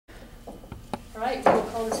right, we will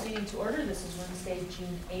call this meeting to order. This is Wednesday,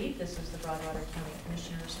 June 8th. This is the Broadwater County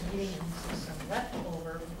Commissioners meeting, and this is some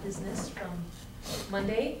leftover business from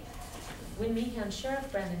Monday. Wynn Meehan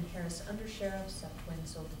Sheriff, Brandon Harris Undersheriff, Seth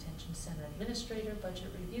Winslow Detention Center Administrator, budget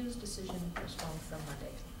reviews, decision postponed from Monday.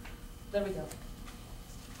 There we go.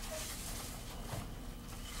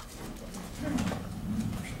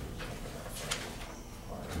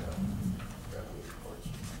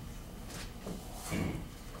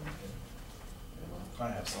 I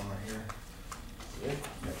have some right here. Yeah?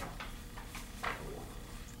 Yep.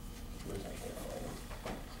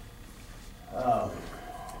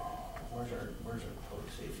 Where's our public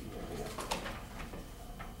safety area?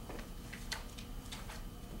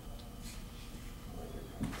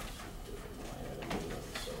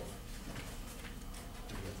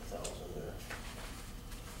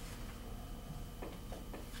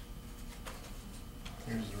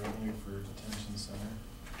 Here's the revenue for detention center.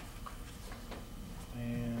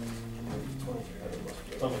 And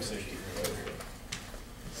public safety.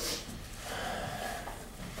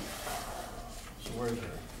 So where's our,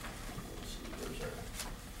 let's see, where's our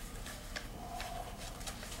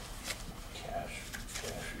cash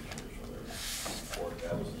reserves or whatever?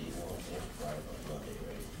 That was the one thing provided on Monday,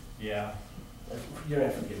 right? Yeah. You don't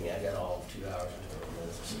have to forgive me, I got all 2 hours and 20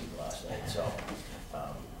 minutes of sleep last night, so.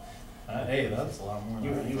 Hey, that's a lot more.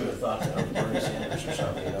 You would have thought that I was Bernie Sanders or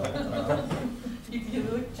something, you know? You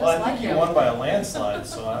look just Well, I like think you him. won by a landslide,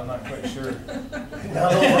 so I'm not quite sure.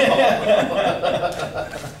 Not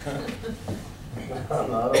overall.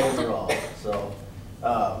 Not overall, so,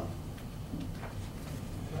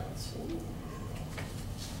 let's see.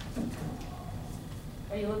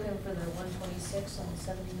 Are you looking for the 126 on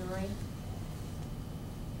 79?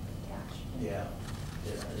 Cash. Yeah.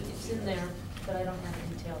 Yeah, I didn't It's see in that. there, but I don't have a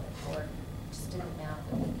detailed report. Just did the math.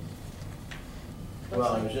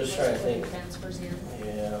 Well, I was just trying to think. Transfers in.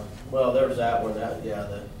 Yeah, well, there was that one, I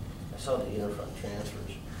saw the interfund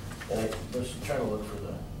transfers, and I was trying to look for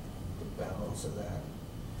the balance of that.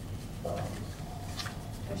 I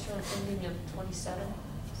show an ending of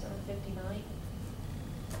 27,759.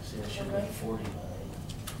 See, I should have 49.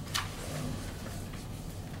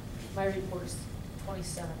 My report's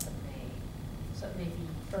 27th of May, so it may be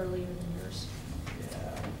earlier than yours.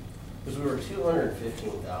 Yeah, because we were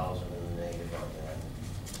 215,000 in the negative on that,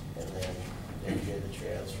 and then they did the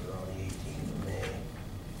transfer on the 18th of May,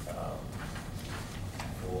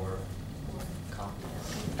 for, Or copy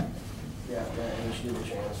that. yeah, and we should do the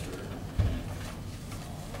transfer.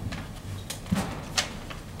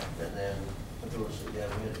 And then, what there was, yeah,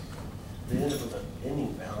 they ended up with an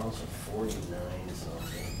ending balance of 49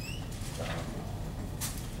 something.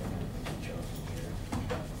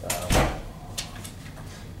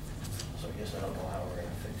 So I guess I don't know how we're gonna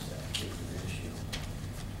fix that particular issue.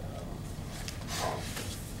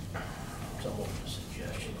 Someone with a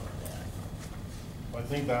suggestion on that. I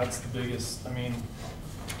think that's the biggest, I mean,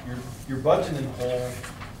 your budget in whole,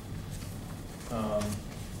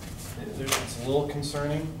 it's a little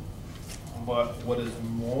concerning, but what is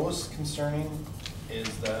most concerning is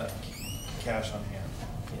that cash on hand.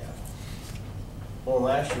 Yeah. Well,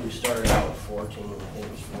 last year we started out with 14, I think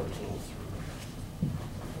it was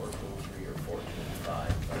 14.3 or 14.5, if I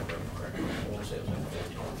remember correctly. I want to say it was like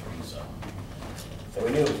 14.3 something. And we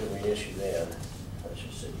knew it was gonna be an issue then, that's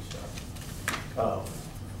just city stuff.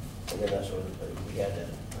 And then that's what, we had to,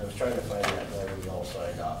 I was trying to find that letter we all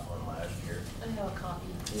signed off on last year. I have a copy.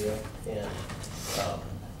 Yeah, and,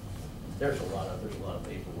 there's a lot of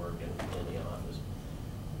paperwork in the office.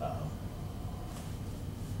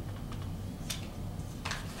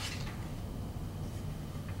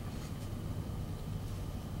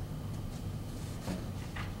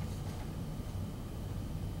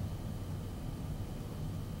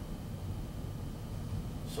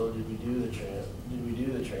 So did we do the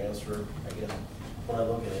transfer? I guess, when I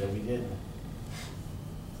look at it, we did.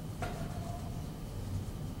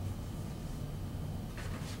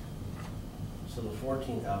 So the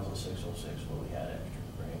 14,606 when we had extra,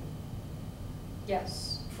 right?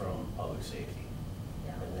 Yes. From public safety.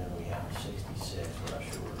 Yeah. And then we have 66, we're not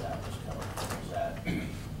sure where that was coming from.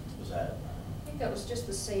 Was that? I think that was just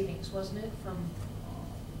the savings, wasn't it, from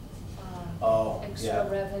Oh, extra yeah.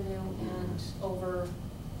 revenue and over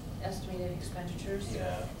estimated expenditures?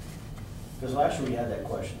 Yeah. Because last year we had that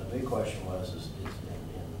question. The big question was, is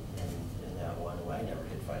in that one, I never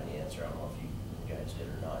did find the answer. I don't know if you guys did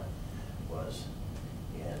or not, was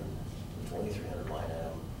in the 2,300 line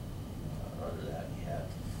item, under that you had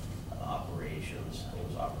operations. I think it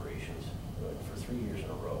was operations. For 3 years in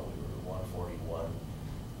a row, we were 141.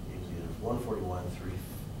 It was either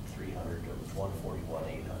 141,300 or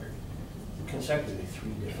 141,800. consecutively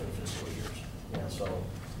 3 different fiscal years. And so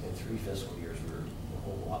in 3 fiscal years, we were a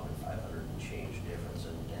whole whopping 500 and change difference.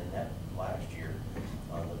 And that last year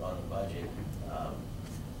on the budget,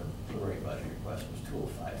 the preliminary budget request was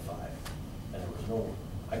 205.5. And there was no,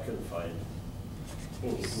 I couldn't find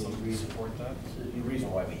any reason Support that? the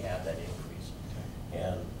reason why we had that increase.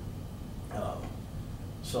 And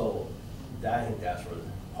so I think that's where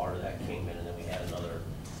part of that came in. And then we had another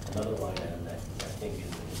line item that I think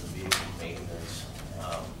is the vehicle maintenance.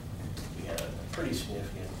 We had a pretty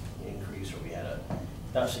significant increase, or we had a,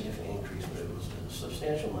 not a significant increase, but it was a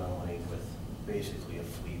substantial amount of money with basically a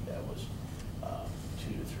fleet that was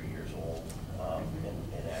 2 to 3 years old,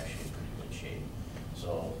 and actually in pretty good shape.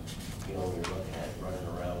 So, you know, we were looking at running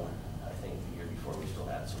around, I think the year before we still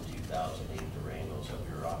had some 2008 Durangos that we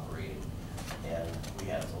were operating, and we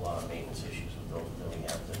had a lot of maintenance issues with those. Then we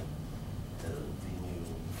had the new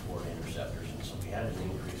Ford Interceptors, and so we had an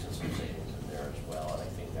increase in some savings in there as well, and I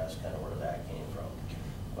think that's kind of where that came from.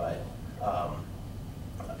 But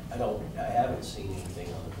I haven't seen anything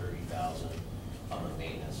on the 30,000 on the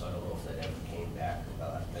maintenance, so I don't know if that ever came back or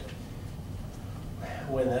not. But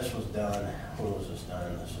when this was done, when was this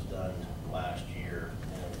done? This was done last year,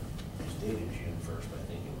 and it was dated June 1st, but I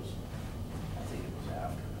think it was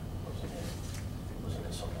after, wasn't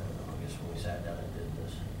it sometime, I guess when we sat down and did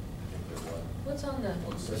this. I think there was. What's on the,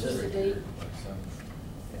 What's what's this the right date?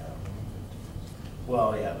 Yeah.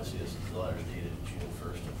 Well, yeah, but see, the letter's dated June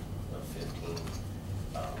 1st of 15.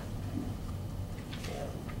 And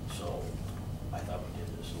so I thought we did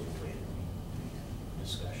this a little later, we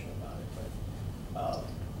discussion about it, but,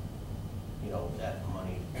 you know, that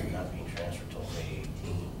money not being transferred till May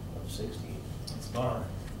 18 of 16. It's gone.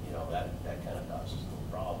 You know, that kind of causes no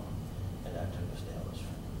problem. And that took us down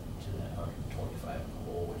to that 125 in the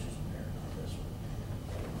hole, which is apparent on this one.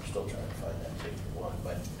 And we're still trying to find that particular one,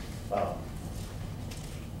 but,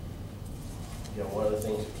 you know, one of the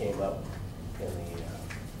things that came up in the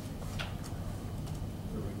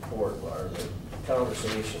report, or the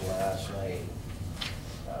conversation last night,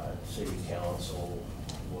 city council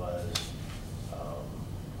was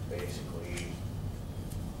basically,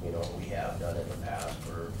 you know, we have done in the past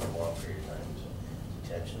for a long period of time,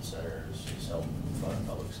 detention centers, it's helped fund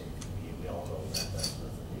public safety. We all know that, that's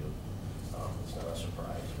nothing new. It's not a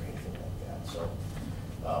surprise or anything like that. So,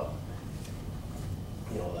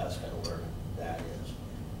 you know, that's kind of where that is.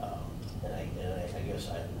 And I guess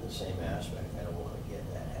in the same aspect, I don't want to get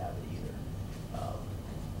in that habit either.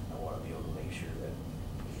 I want to be able to make sure that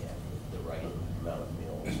we have the right amount of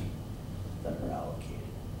meals that are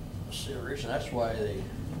allocated. See, Rich, that's why they,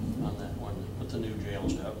 on that one, with the new jail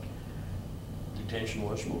stuff, detention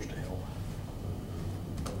was supposed to help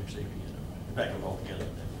public safety. In fact, it all together.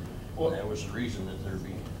 That was the reason that there'd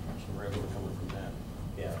be some revenue coming from that.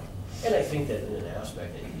 Yeah, and I think that in an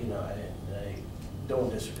aspect, that, you know, I don't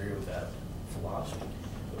disagree with that philosophy.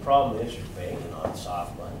 The problem is you're banking on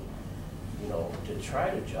soft money. You know, to try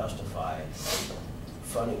to justify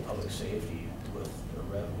funding public safety with the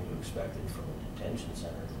revenue expected from a detention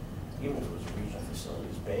center, even if it was a regional facility,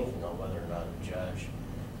 is banking on whether or not a judge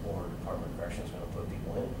or Department of Corrections is going to put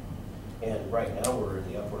people in. And right now we're in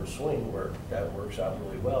the upward swing where that works out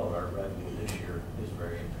really well, and our revenue this year is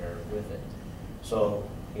very apparent with it. So,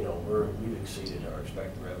 you know, we've exceeded our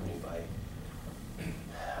expected revenue by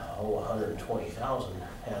 120,000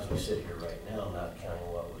 as we sit here right now, not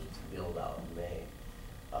counting what was billed out in May.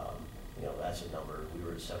 You know, that's a number. We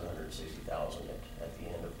were at 760,000 at the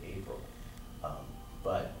end of April.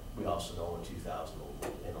 But we also know in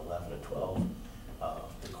 2011 and 12,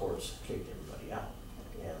 the courts kicked everybody out.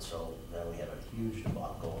 And so then we had a huge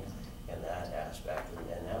debacle in that aspect,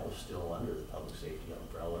 and that was still under the public safety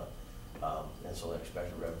umbrella. And so that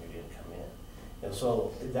expected revenue didn't come in. And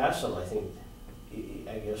so that's something I think,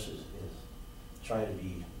 I guess, is trying to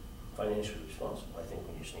be financially responsible. I think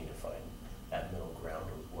we just need to find that middle ground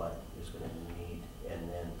of what is going to need. And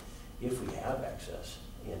then if we have excess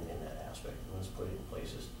in that aspect, let's put it in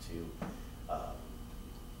places to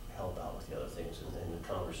help out with the other things. And then the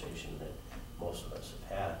conversation that most of us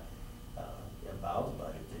have had about the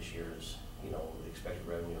budget this year is, you know, the expected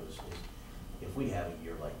revenue is if we have a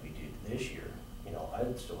year like we did this year, you know,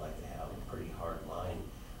 I'd still like to have a pretty hard line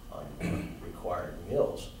on required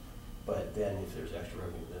mills. But then if there's extra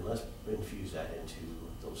revenue, then let's infuse that into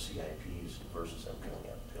those CIPs versus them coming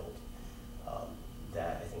out built.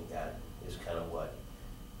 That, I think that is kind of what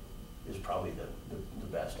is probably the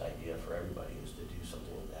best idea for everybody, is to do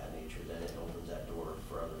something of that nature. Then it opens that door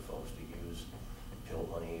for other folks to use pill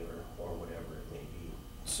money or whatever it may be.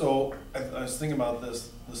 So I was thinking about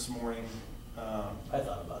this morning. I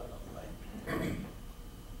thought about it all night.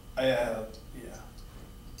 I had,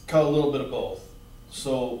 cut a little bit of both.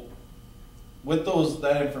 So with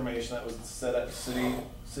that information that was said at city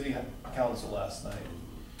council last night,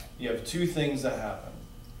 you have two things that happen.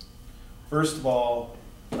 First of all,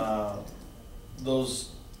 those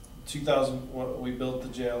 2000, we built the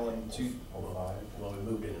jail in Well,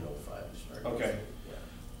 we moved in 05. Okay. Yeah.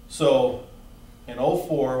 So in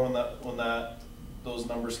 04, when those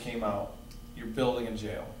numbers came out, you're building a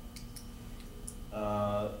jail.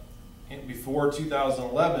 Before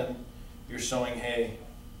 2011, you're showing, hey,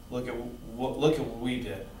 look at what we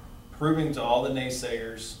did, proving to all the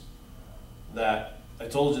naysayers that I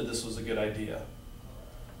told you this was a good idea.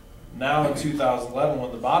 Now in 2011,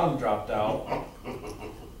 when the bottom dropped out,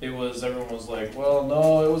 everyone was like, well,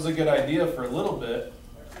 no, it was a good idea for a little bit.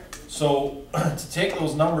 So to take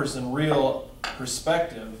those numbers in real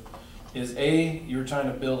perspective is A, you were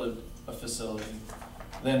trying to build a facility.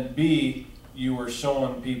 Then B, you were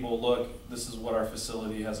showing people, look, this is what our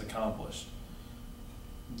facility has accomplished.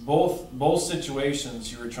 Both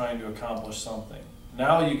situations you were trying to accomplish something.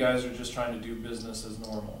 Now you guys are just trying to do business as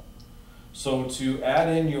normal. So to add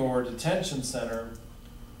in your detention center,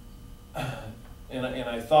 and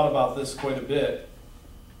I thought about this quite a bit,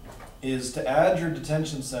 is to add your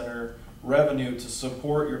detention center revenue to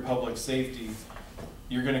support your public safety.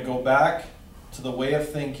 You're going to go back to the way of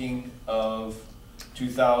thinking of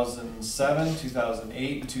 2007,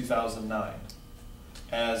 2008, and 2009.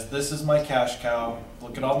 As this is my cash cow,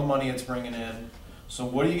 look at all the money it's bringing in. So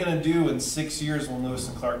what are you going to do in 6 years when Lewis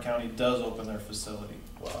and Clark County does open their facility?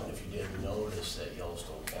 Well, and if you didn't notice that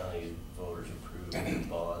Yellowstone County voters approved a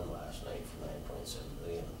bond last night for $9.7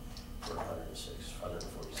 million for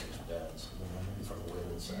 146 beds from the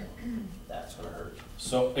women's side. That's gonna hurt.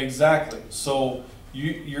 So exactly. So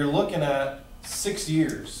you're looking at 6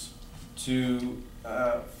 years to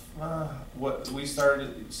what we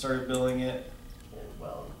started building it. And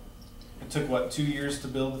well, It took what, 2 years to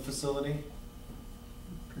build the facility?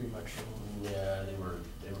 Pretty much. yeah, they were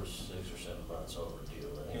 6 or 7 months overdue.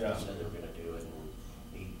 I think Yeah. they said they were gonna do it in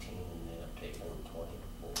 18 and they ended up taking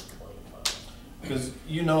 25. Because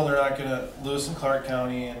you know they're not gonna, Lewis and Clark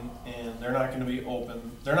County and they're not gonna be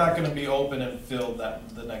open. They're not gonna be open and filled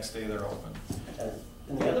the next day they're open.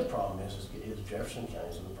 And the other problem is Jefferson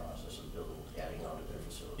County's in the process of adding on to their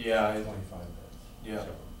facility. Yeah, 25 beds. yeah.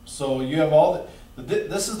 So you have all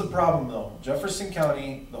this is the problem though. Jefferson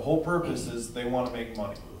County, the whole purpose is they want to make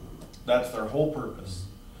money. That's their whole purpose.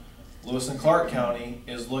 Lewis and Clark County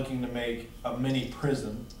is looking to make a mini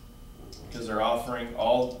prison because they're offering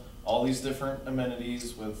all these different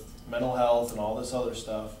amenities with mental health and all this other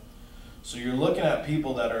stuff. So you're looking at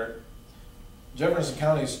people that are, Jefferson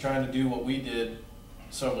County is trying to do what we did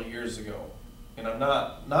several years ago. And I'm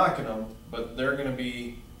not knocking them, but they're going to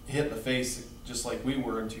be hit in the face just like we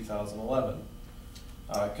were in 2011.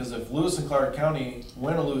 Because if Lewis and Clark County,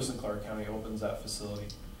 when Lewis and Clark County opens that facility,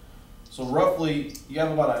 so roughly you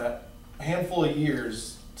have about a handful of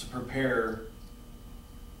years to prepare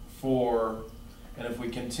for, and if we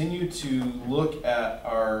continue to look at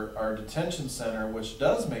our detention center, which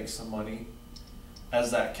does make some money,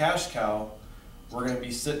 as that cash cow, we're going to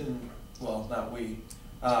be sitting, well, not we,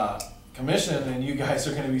 commission, and you guys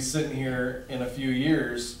are going to be sitting here in a few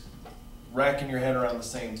years racking your head around the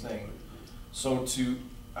same thing. So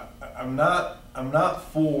I'm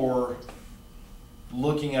not for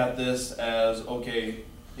looking at this as, okay,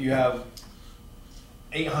 you have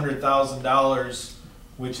 $800,000,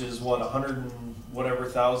 which is what, 100 and whatever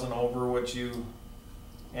thousand over what you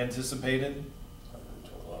anticipated.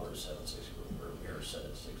 Well, we're 760, we're set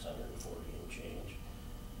at 640 and change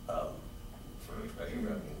for expected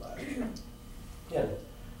revenue last year. Yeah.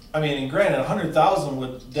 I mean, and granted, 100,000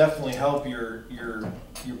 would definitely help your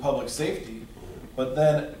public safety, but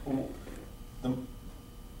then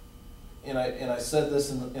and I said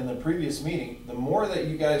this in the previous meeting, the more that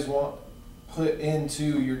you guys want put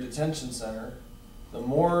into your detention center, the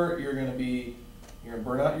more you're going to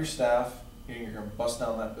burn out your staff and you're going to bust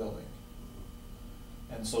down that building.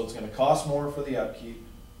 And so it's going to cost more for the upkeep,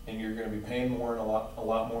 and you're going to be paying more and a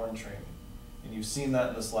lot more in training. And you've seen that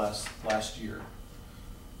in this last year.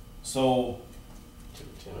 So To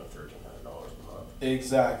the tune of $1,300 a month.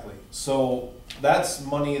 exactly. So that's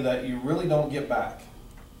money that you really don't get back.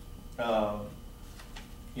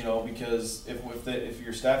 You know, because if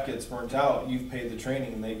your staff gets burnt out, you've paid the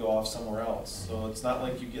training and they go off somewhere else. So it's not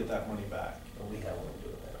like you get that money back. And we have one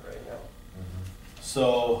doing that right now.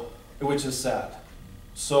 So, which is sad.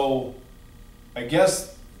 So, I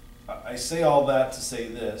guess I say all that to say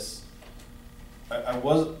this.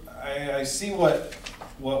 I see what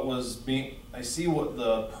was being, I see what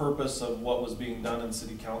the purpose of what was being done in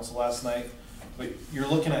city council last night, but you're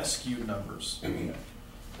looking at skewed numbers.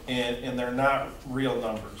 And they're not real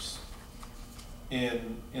numbers.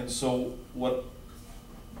 And so what,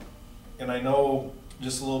 and I know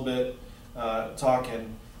just a little bit,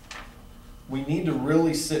 talking, we need to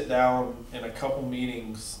really sit down in a couple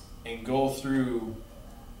meetings and go through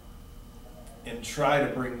and try to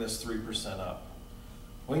bring this 3% up.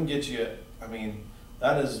 We can get you, I mean,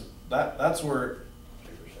 that's where,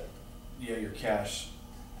 3%. yeah, your cash,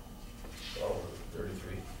 Oh,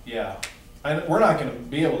 33. yeah. We're not gonna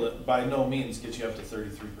be able to, by no means, get you up to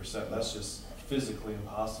 33%. That's just physically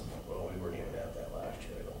impossible. Well, we weren't even at that last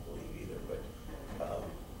year, I don't believe either, but,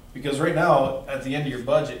 Because right now, at the end of your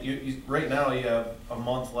budget, right now you have a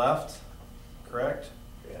month left, correct?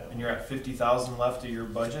 yeah. And you're at 50,000 left of your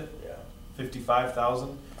budget, Yeah.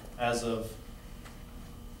 55,000 as of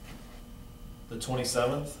the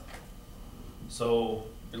 27th. So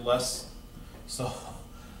you're less, so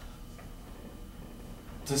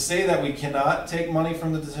to say that we cannot take money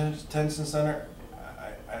from the detention center,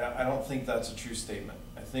 I don't think that's a true statement.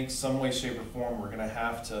 I think some way, shape, or form, we're gonna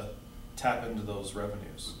have to tap into those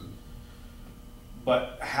revenues.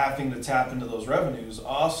 But having to tap into those revenues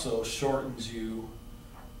also shortens you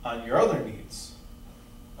on your other needs.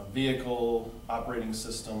 A vehicle, operating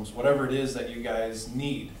systems, whatever it is that you guys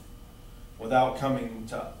need, without coming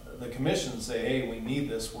to the commission and say, hey, we need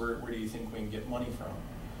this, where do you think we can get money from?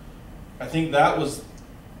 I think that was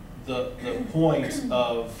the point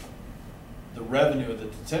of the revenue of the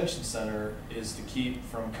detention center, is to keep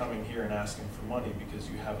from coming here and asking for money, because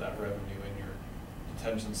you have that revenue in your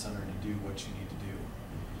detention center to do what you need to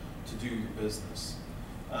do your business.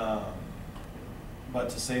 But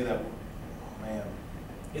to say that, man,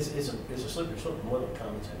 It's a slippery slope. One of the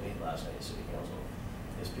comments I made last night at City Council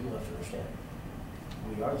is people have to understand,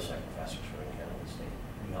 we are the second fastest growing county in the state.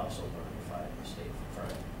 We also are notified in the state for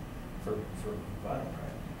crime, for violent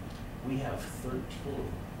crime. We have 13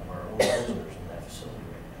 of our own prisoners in that facility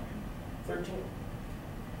right now. 13.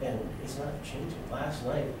 And it's not changing. Last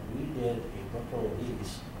night, we did a Brooklyn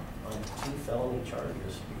release on 2 felony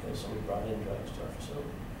charges because somebody brought in drugs to our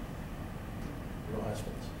facility. No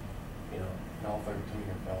husbands, you know. And all 13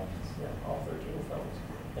 are felons. Yeah, all 13 are felons.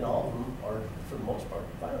 And all of them are, for the most part,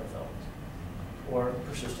 violent felons or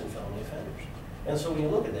persistent felony offenders. And so when you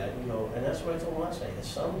look at that, you know, and that's what I told them last night, at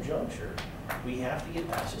some juncture, we have to get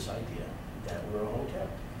past this idea that we're a hotel.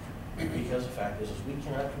 Because the fact is we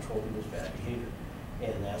cannot control people's bad behavior.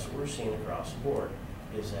 And that's what we're seeing across the board,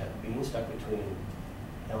 is that being stuck between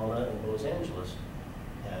Helena and Los Angeles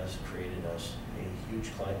has created us a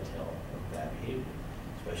huge clientele of bad behavior,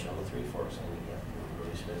 especially on the Three Forks. And again, we're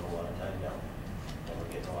really spending a lot of time down there. And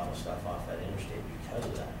we're getting a lot of stuff off that interstate because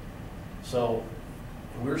of that. So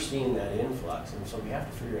we're seeing that influx, and so we have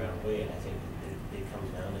to figure out a way, and I think it comes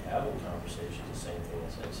down to having conversations, the same thing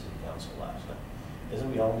as at City Council last night, is that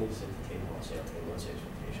we all need to sit at the table and say, okay, what's the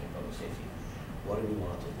expectation of public safety? What do we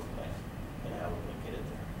want it to look like? And how are we going to get it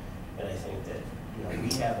there? And I think that, you know,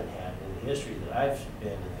 we haven't had, in the history that I've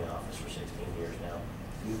been in the office for 16 years now,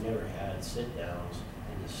 we've never had sit-downs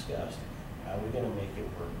and discussed how we're going to make it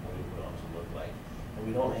work, what we want it to look like. And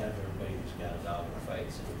we don't have everybody who's got a dog in a fight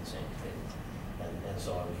sitting at the same table. And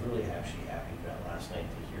so I was really actually happy about last night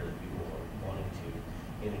to hear that people were wanting to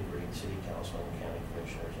integrate city council and county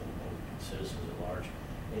commissioners and citizens at large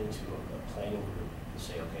into a planning group to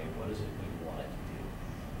say, okay, what is it we want it to do?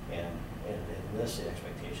 And list the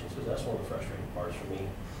expectations, because that's one of the frustrating parts for me,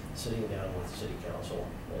 sitting down with the city council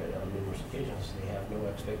on numerous occasions. They have no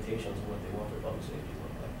expectations of what they want their public safety to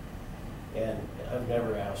look like. And I've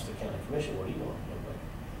never asked the county commission, what do you want it to look like?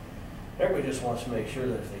 Everybody just wants to make sure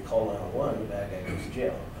that if they call 911, the bad guy goes to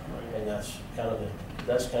jail. And that's kind of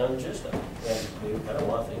the gist of it. And we kind of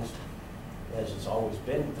want things as it's always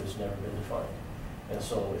been, but it's never been defined. And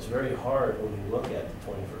so it's very hard when you look at the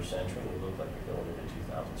 21st century and you look like you're going into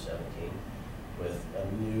 2017 with a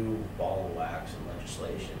new ball of wax and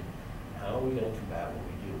legislation. How are we going to combat what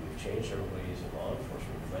we do? We've changed our ways in law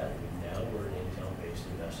enforcement. Now we're in intel-based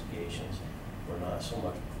investigations. We're not so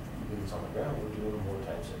much boots on the ground. We're doing more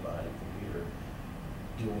time sit behind a computer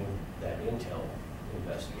doing that intel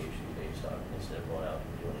investigation based on, instead of going out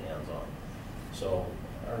and doing hands-on. So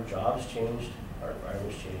our jobs changed, our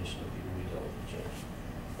environment's changed, and the people we deal with have changed.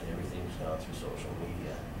 And everything's gone through social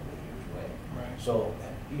media in a huge way. right. So,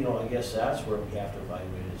 you know, I guess that's where we have to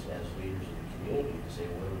evaluate as leaders of the community to say,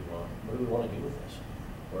 what do we want? What do we want to do with this?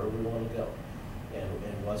 Where do we want to go?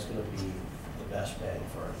 And what's going to be the best bang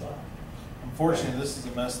for our buck? Unfortunately, this is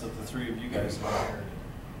a mess that the three of you guys have inherited.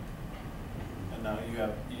 And now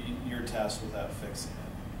you're tasked with that fixing it.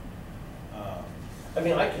 I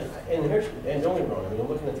mean, and don't get me wrong, I mean, I'm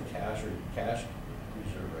looking at the cash cash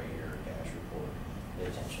reserve right here, cash report, the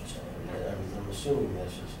detention center. And I'm assuming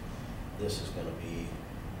this is gonna be,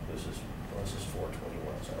 this is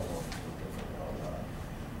 421, so I don't know if it's different or not.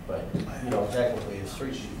 But, you know, technically, it's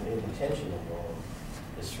in detention alone,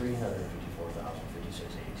 it's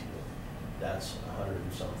 354,056.82. That's 100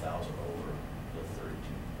 and some thousand over the 32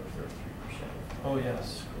 or 33%. Oh, yes.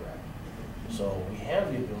 That's correct. So we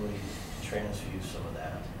have the ability to transfuse some of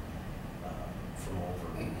that from over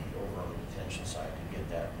on the detention side to get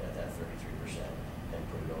that at that 33% and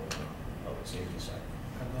put it over the public safety side.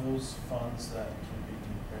 Are those funds that can be,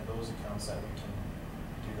 are those accounts that we can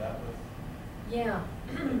do that with? Yeah,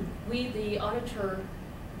 the auditor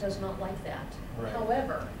does not like that. Right.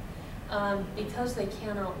 However, because they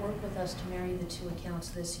cannot work with us to marry the two accounts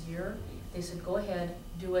this year, they said, go ahead,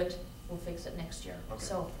 do it, we'll fix it next year. Okay.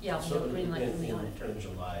 So, yeah, we So have green light from the auditor. in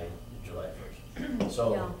July 1st.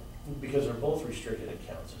 So, because they're both restricted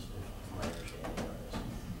accounts, is my understanding on this.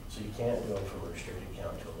 So you can't go from a restricted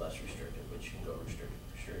account to a less restricted, but you can go restricted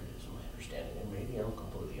is my understanding, and maybe I'm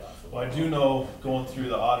completely off. Well, I do know, going through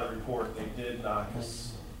the audit report, they did knock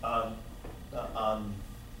us on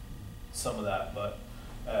some of that, but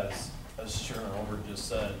as Chairman Over just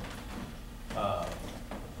said,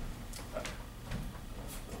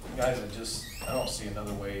 guys, I don't see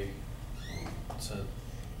another way to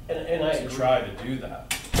And try to do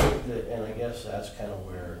that. And I guess that's kind of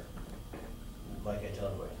where, like I tell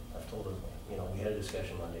everybody, I've told everybody, you know, we had a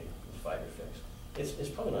discussion Monday, it was a 5-year fix. It's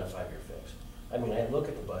probably not a 5-year fix. I mean, I look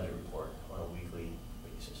at the budget report on a weekly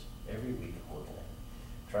basis. Every week I'm looking at it,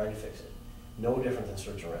 trying to fix it. No different than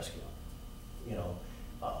search and rescue. You know,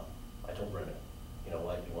 I told Brenda, you know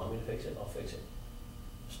what, you want me to fix it? I'll fix it.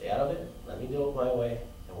 Stay out of it, let me do it my way,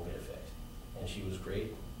 and we'll get it fixed. And she was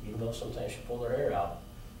great, even though sometimes she pulled her hair out,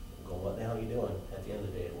 go, what the hell are you doing? At the end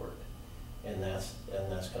of the day, it worked. And that's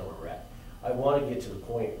kind of where we're at. I want to get to the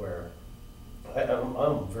point where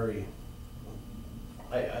I'm very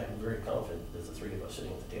confident that the three of us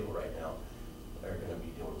sitting at the table right now are going to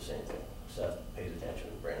be doing the same thing. Seth pays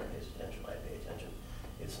attention, Brandon pays attention, I pay attention.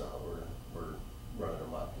 It's not we're running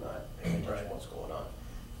amok, not paying attention to what's going on.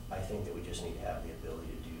 I think that we just need to have the ability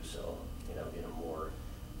to do so, you know, in a more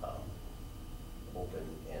open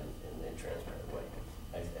and transparent way.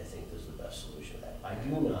 I think this is the best solution to that. I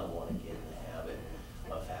do not want to get in the habit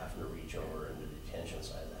of having to reach over into the detention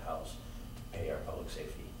side of the house to pay our public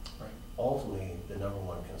safety. Right. Ultimately, the number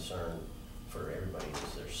one concern for everybody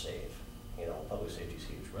is they're safe. You know, public safety is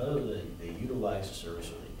huge. Whether they utilize the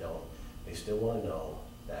service or they don't, they still want to know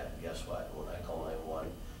that, guess what, when I call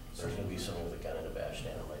 911, there's going to be someone with a gun and a badge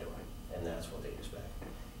standing on my door. And that's what they expect.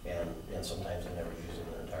 And sometimes they never use it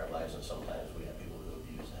in their entire lives, and sometimes we have people who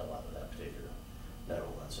abuse the hell out of that particular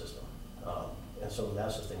 911 system. And so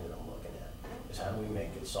that's the thing that I'm looking at, is how do we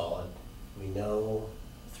make it solid? We know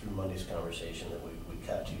through Monday's conversation that we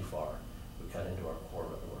cut too far. We cut into our core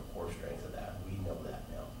strength of that. We know that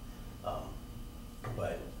now.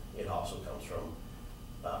 But it also comes from,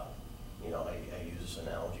 you know, I use this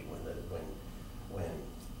analogy when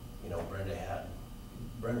you know,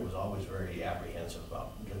 Brenda was always very apprehensive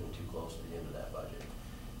about getting too close to the end of that budget.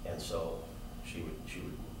 And so she would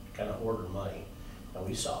kind of hoard her money, and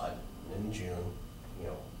we saw it in June, you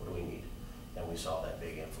know, what do we need? And we saw that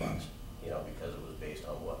big influx, you know, because it was based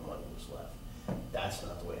on what money was left. That's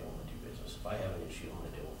not the way I want to do business. If I have an issue, I'm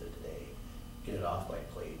going to deal with it today, get it off my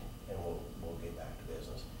plate, and we'll get back to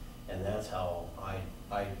business. And that's how I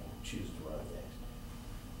choose to run things.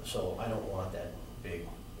 So I don't want that big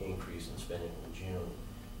increase in spending in June.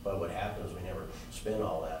 But what happens, we never spend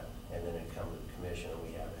all that, and then it comes to the commission and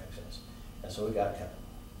we have excess. And so we got cut,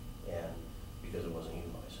 and because it wasn't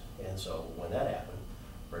utilized. And so when that happened,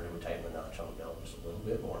 Brenda would tighten the notch on the belt just a little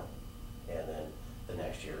bit more. And then the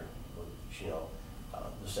next year, you know,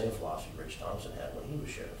 the same philosophy Rich Thompson had when he was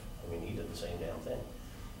sheriff. I mean, he did the same damn thing.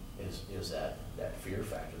 Is that fear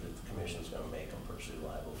factor that the commission's going to make them personally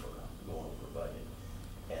liable for going over budget.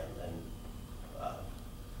 And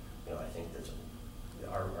you know, I think that's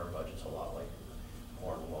our budget's a lot like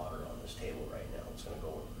corn and water on this table right now. It's going to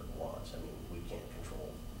go where it wants. I mean, we can't control.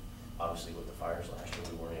 Obviously, with the fires last year,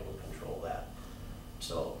 we weren't able to control that.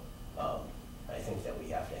 So I think that we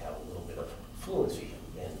have to have a little bit of fluency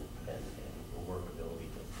and workability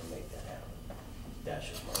to make that happen. That's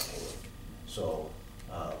just my opinion. So,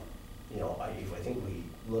 you know, I think we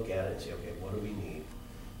look at it and say, okay, what do we need?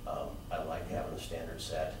 I like having a standard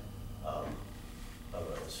set of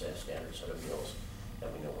a standard set of bills that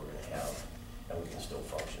we know we're going to have, and we can still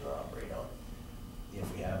function and operate on. If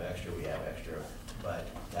we have extra, we have extra, but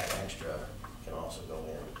that extra can also go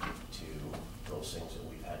into those things that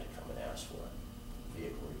we've had to come and ask for: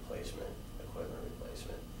 vehicle replacement,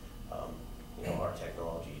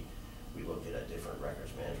 different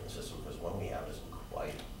records management system, because one we have isn't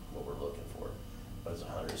quite what we're looking for, but it's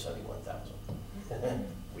 $171,000.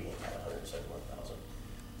 We ain't got $171,000.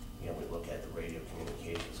 You know, we look at the radio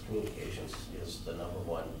communications. Communications is the #1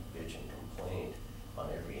 bitch and complaint on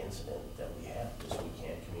every incident that we have, because we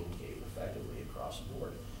can't communicate effectively across the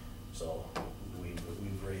board. So we've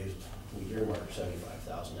we earmarked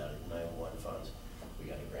 $75,000 out of the 901 funds. We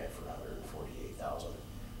got a grant for $148,000,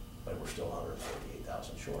 but we're still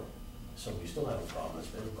 $148,000 short. So we still have a problem. It's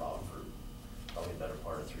been a problem for probably the better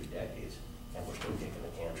part of 3 decades, and we're still kicking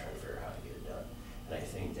the can trying to figure out how to get it done. And I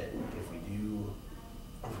think that if we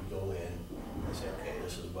go in and say, okay,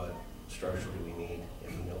 this is what structurally we need,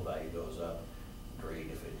 if the mill value goes up,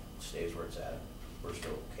 great. If it stays where it's at, we're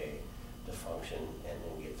still okay to function and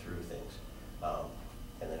then get through things.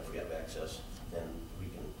 And then if we have excess, then we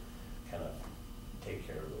can kind of take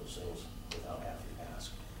care of those things without having to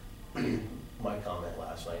ask. My comment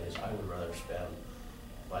last night is I would rather spend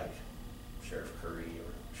like Sheriff Curry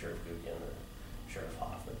or Sheriff Gookin or Sheriff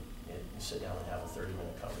Hoffman and sit down and have a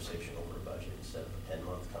 30-minute conversation over a budget instead of a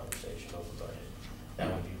 10-month conversation over budget.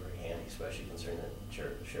 That would be very handy, especially considering that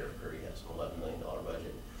Sheriff Curry has an $11 million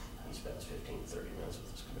budget. He spends 15, 30 minutes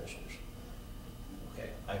with his commissioners.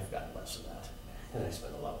 Okay, I've got less of that, and I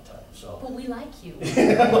spend a lot of time, so. Well, we like you.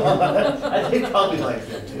 I think probably like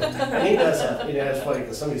him too. And he does have, you know, it's funny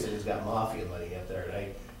because somebody said he's got mafia money up there,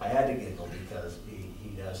 and I had to giggle because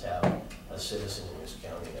he does have a citizen in his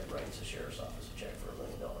county that writes the sheriff's office a check for $1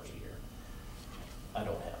 million a year. I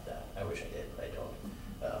don't have that. I wish I did, but I don't.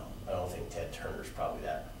 I don't think Ted Turner's probably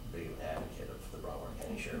that big of an advocate of the Broward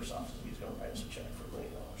County Sheriff's Office if he's going to write us a check for $1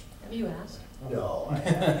 million. Have you asked? No, I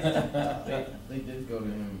haven't. They did go to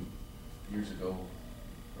him years ago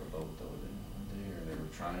for a vote though, didn't they? Or they were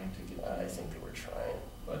trying to get. I think they were trying.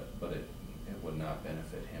 But it would not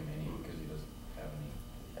benefit him any because he doesn't have any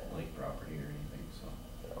lake property or anything, so.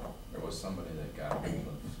 No. There was somebody that got hold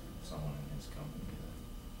of someone in his company that,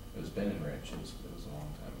 it was Ben and Rich, it was a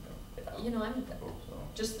long time ago. Yeah. You know, I'm So,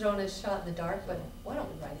 just throwing a shot in the dark, but why don't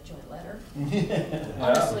we write a joint letter? Yeah.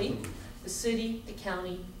 Honestly, the city, the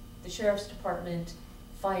county, the sheriff's department,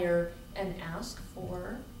 fire, and ask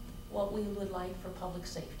for what we would like for public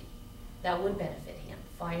safety. That would benefit him.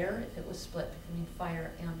 Fire, if it was split between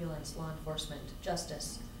fire, ambulance, law enforcement,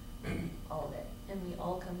 justice, all of it. And we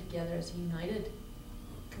all come together as a united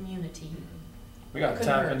community. We got to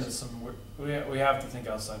Couldn't tap hurt. into some, we have to think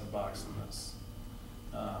outside the box in this.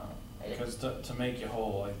 Because to make you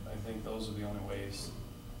whole, I think those are the only ways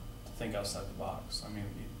to think outside the box. I mean,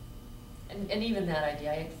 And even that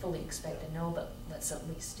idea, I fully expect a no, but let's at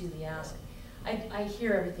least do the ask. I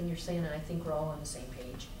hear everything you're saying, and I think we're all on the same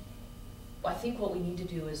page. I think what we need to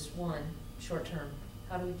do is, one, short term,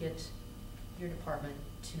 how do we get your department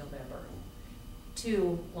to November?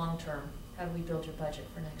 Two, long term, how do we build your budget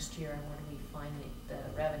for next year, and where do we find the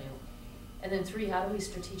revenue? And then three, how do we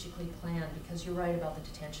strategically plan? Because you're right about the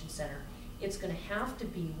detention center. It's gonna have to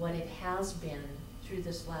be what it has been through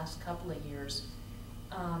this last couple of years,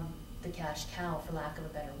 the cash cow, for lack of a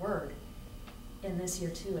better word. And this year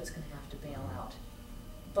too, it's gonna have to bail out.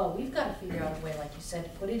 But we've gotta figure out a way, like you said, to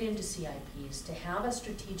put it into CIPs, to have a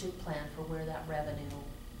strategic plan for where that revenue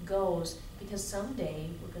goes, because someday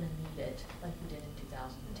we're gonna need it, like we did in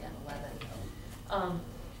 2010, 11.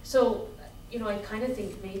 So, you know, I kinda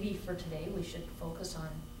think maybe for today, we should focus on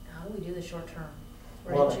how do we do the short term?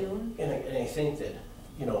 We're Well, in June. And I think that,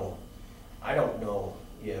 you know, I don't know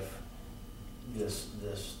if this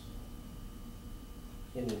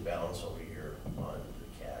ending balance over here on the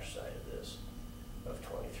cash side of this, of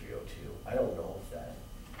 2302, I don't know if that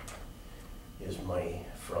is money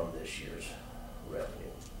from this year's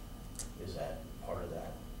revenue. Is that part of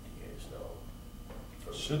that? Do you guys know?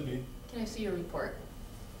 should be. Can I see your report?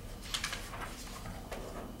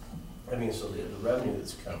 I mean, so the revenue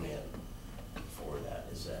that's come in for that,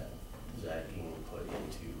 is that being put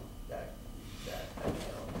into that account?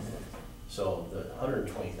 So the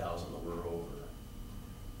 120,000 that we're over,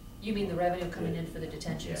 You mean the revenue coming in for the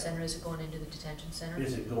detention Yeah. center, is it going into the detention center?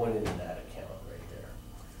 is it going into that account right there?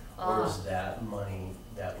 Or is that money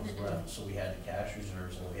that was left, so we had the cash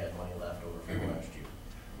reserves and we had money left over from last year?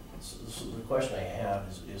 So the question I have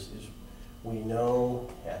is we know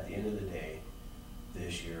at the end of the day,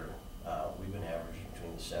 this year, we've been averaging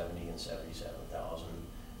between the $70,000 and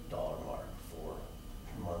 $77,000 mark for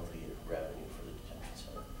monthly revenue for the detention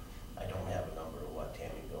center. I don't have a number of what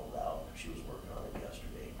Tammy billed out. She was working on it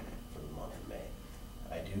yesterday for the month of May.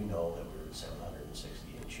 I do know that we're at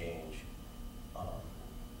 760 and change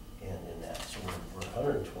in that. So we're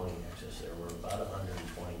 120 excess there. We're about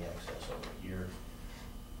 120 excess over here.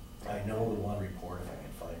 I know the one report, if I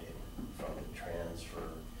can find it, from the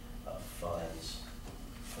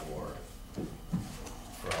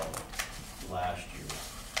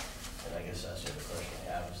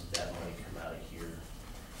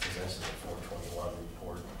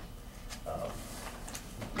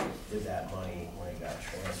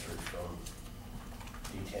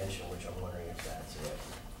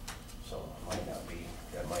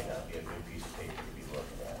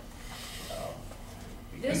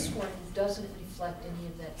this one doesn't reflect any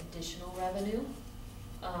of that additional revenue.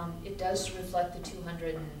 It does reflect the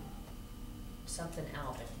 200 and something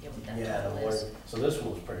out, I forget what that Yeah, the total one, is. so this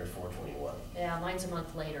one was printed 4/21. Yeah, mine's a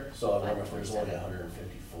month later. So I wonder if there's only 5/27.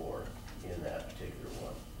 154 in that particular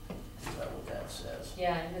one. Is that what that says?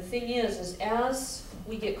 Yeah, and the thing is as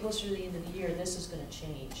we get closer to the end of the year, this is gonna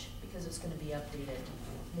change, because it's gonna be updated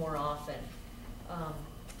more often.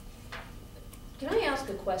 Can I ask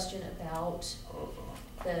a question about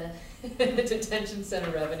the detention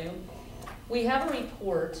center revenue? We have a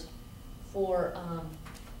report for,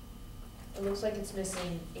 it looks like it's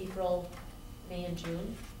missing April, May, and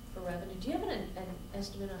June for revenue. Do you have an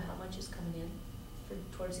estimate on how much is coming in for,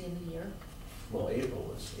 towards the end of the year? Well, April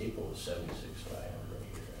was 76.5 right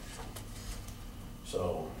here, actually.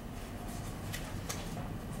 So,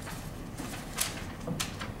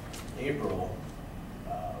 April,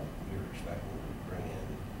 we were expecting to bring in,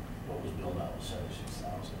 what was billed out was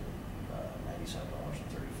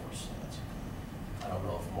 $76,097.34. I don't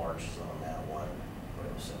know if March is on that one, but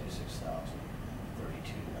it was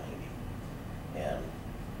 $76,032.90. And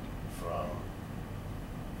from,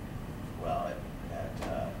 well, at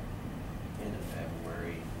end of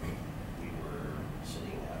February, we were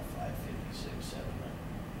sitting at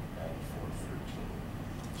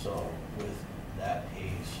 556,794.13. So with that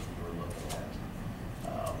pace, we're looking at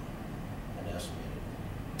an estimated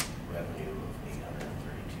revenue of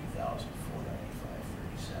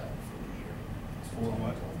 $832,495.37 for the year. For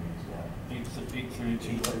what? 832.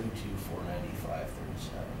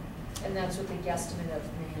 $832,495.37. And that's with the guesstimate of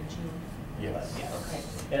May and June? Yes. Yeah. Okay.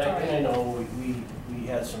 And All I right. know we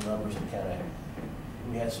had some numbers that kind of,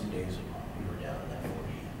 we had some days that we were down in that 42.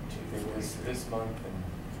 It was 43. this month, and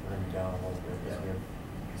we're gonna be down a little bit, because we have,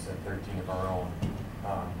 we said 13 of our own.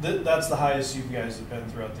 That's the highest you guys have been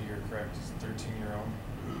throughout the year, correct? Is 13 your own?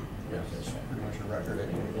 Yes. That's right. Pretty much a record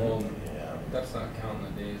anyway. Well, Yeah. that's not counting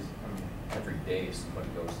the days, I mean, every day somebody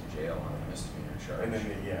goes to jail on a misdemeanor charge. And then,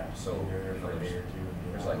 yeah, So, so they're there for a there's- day or two. and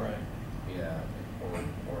There's then- like, Right. yeah, or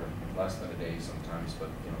less than a day sometimes, but,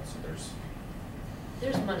 you know, so there's,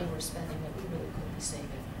 There's money we're spending that we really could be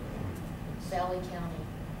saving. Valley County,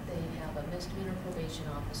 they have a misdemeanor probation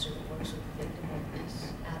officer that works with the victim of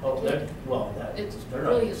this Oh, advocate. It's they're not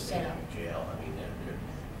really even a staying setup. in jail. I mean,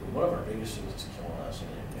 one of our biggest things that's killing us, and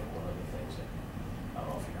one of the things that, I don't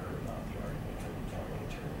know if you heard about the argument between the county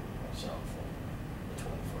attorney and myself and the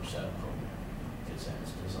 24/7 program, is that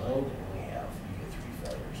it's designed to only have, you get 3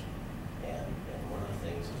 failures. And one of the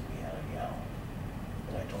things is we had a gal,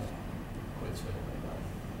 and I told her, quit spending my money.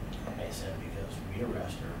 I said, because we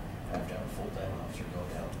arrest her, have to have a full-time officer go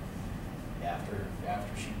down. After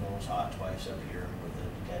she goes hot twice up here with the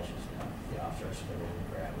detention staff, the officer has to come in and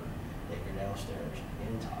grab her, take her downstairs,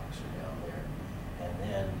 intox her down there, and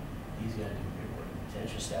then he's gotta do paperwork. The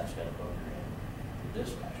detention staff's gotta book her in, the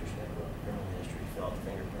dispatcher's gotta go to criminal history, fill out the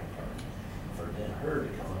fingerprint card, for then her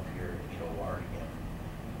to come up here and get OR'd again.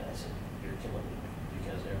 And I said, you're killing me,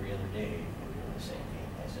 because every other day, we're doing the same thing.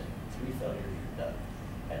 I said, 3 failures, you're done.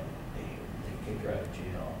 And they kicked her out of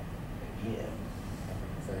jail again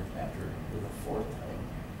after the 4th time,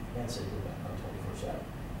 and said, go back on 24/7.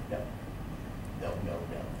 No.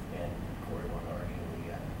 And Corey wanted to argue, and we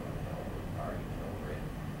got an argument over it,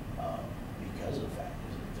 because of the fact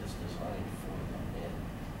is it's designed for them,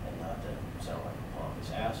 and not to sound like a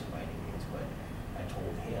pompous ass by any means, but I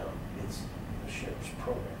told him, it's the sheriff's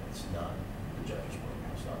program, it's not the judge's program,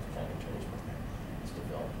 it's not the county attorney's program. It's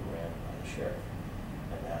developed and ran by the sheriff,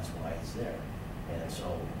 and that's why it's there. And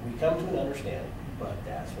so we come to an understanding, but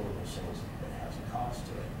that's one of those things that has a cost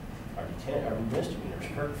to it. Our misdemeanors,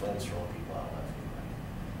 Kirk Flynn's throwing people out left and right.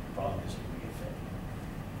 The problem is we offend.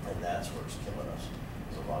 And that's where it's killing us,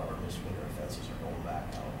 is a lot of our misdemeanor offenses are going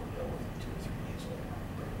back out, we're dealing with them 2 or 3 days later,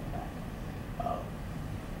 bring them back.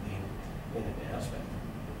 Being in an aspect,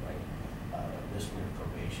 right, misdemeanor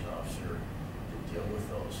probation officer to deal with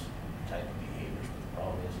those type of behaviors, but the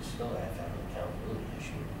problem is you still have to have an accountability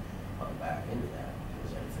issue on the back end of that,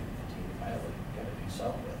 because then if they continue to violate, you gotta do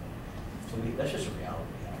something with it. So that's just a reality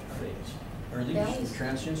we have to face. Are these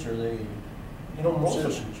transients, or are they You know, most of,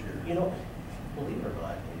 citizens here? you know, believe it or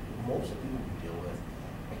not, most of the people we deal with,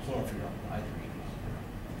 I can't figure out why they're even here.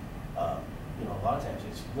 You know, a lot of times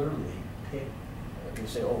it's literally pick, they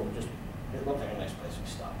say, oh, it looked like a nice place, we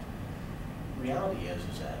stopped. Reality is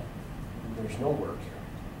that there's no work here.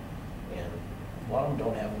 And a lot of them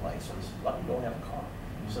don't have a license, a lot of them don't have a car.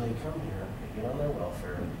 So they come here, they get on their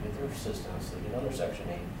welfare, they get their assistance, they get on their Section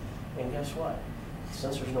 8, and guess what?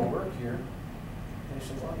 Since there's no work here, they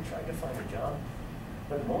said, well, you tried to find a job,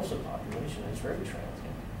 but most of the population is very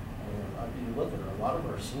transient. You look at it, a lot of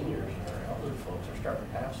our seniors and our elder folks are starting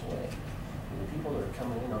to pass away. And the people that are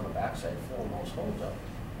coming in on the backside filling those homes up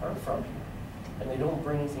aren't from here. And they don't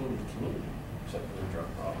bring anything to the community except for their drug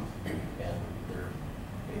problem and their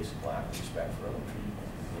basic lack of respect for other people.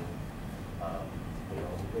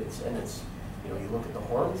 You know, you look at the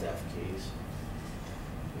horn theft case,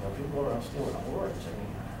 you know, people going around stealing horns. I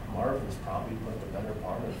mean, Marvin's probably put the better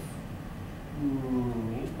part of,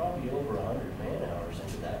 he's probably over 100 man-hours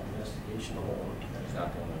into that investigation alone. That's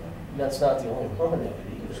not the only one. That's not the only one of it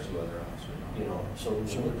There's either. two other officers. You know, so.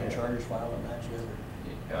 So there been charges filed on that yet?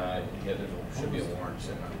 Yeah, should be a warrant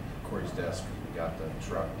sitting on Corey's desk. We got the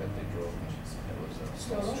truck that they drove. It was a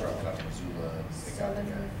small truck out of Missoula. They got the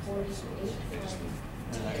guy. 748. They just leave.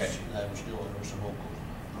 And that was still, there was some locals,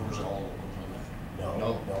 or was it all locals on that?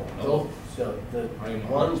 No. The I don't even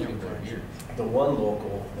one, think they're here. the one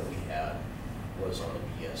local that we had was on the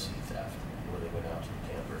BSC theft, where they went out to the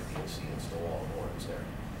camper BSC and stole all the horns there.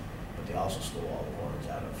 But they also stole all the horns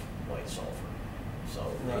out of White Sulphur. So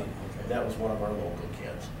Right, okay. that was one of our local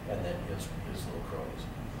kids, and then his little cronies.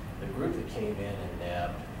 The group that came in and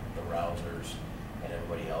nabbed the Rousers and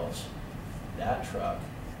everybody else, that truck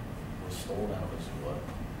was stolen out of Missoula,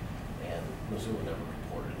 and Missoula never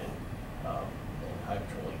reported it. And Highway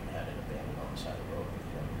Patrol even had it abandoned on the side of the road, but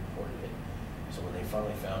they never reported it. So when they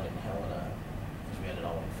finally found it in Helena, because we had it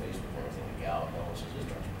all on Facebook and everything, the gal at Helena says, this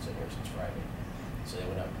truck's been sitting here since Friday. So they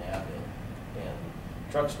went up and nabbed it, and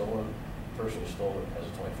truck stolen, person who stole it has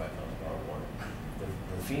a $25,000 warrant.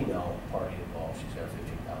 The female party involved, she's got a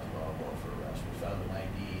 $15,000 warrant for arrest. We found an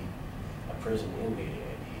ID, a prison inmate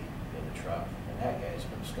ID in the truck, and that guy's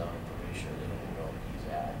been scum and probation, they don't even know where he's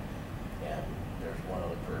at. And there's one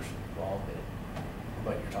other person involved in it.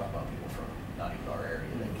 But you're talking about people from not even our area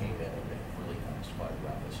that came in and they really caused quite a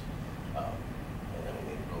ruckus. And then we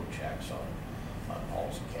made road checks on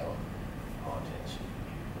Paul's account, contents, and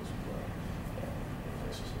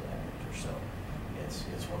places of that nature. So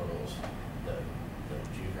it's one of those, the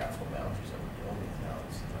geographical boundaries that we're dealing with now,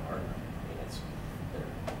 it's hard. I mean, they're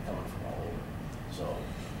coming from all over.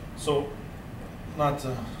 So, not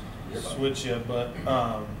to You're fine. switch you, but,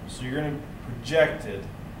 so you're gonna projected,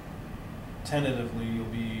 tentatively, you'll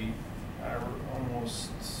be almost,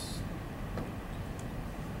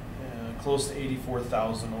 close to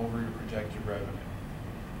 84,000 over your projected revenue.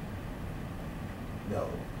 No,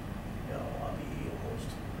 I'll be almost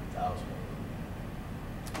 100,000.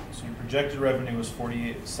 So your projected revenue was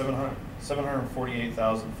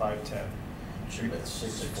 748,510. Should have been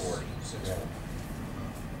 640. Yeah.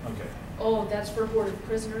 Okay. Oh, that's for Board of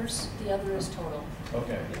Prisoners, the other is total.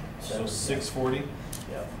 Okay. So 640,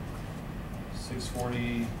 Yeah.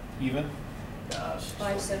 640 even?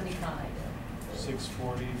 575.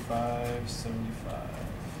 640, 575.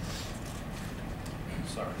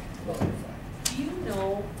 Sorry. No, you're fine. Do you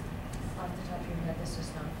know, off the top of your head, this is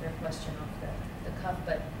not a fair question off the cuff,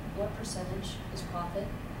 but what percentage is profit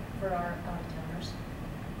for our out-of-towners?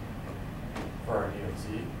 For our DOC,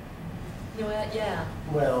 You know, yeah,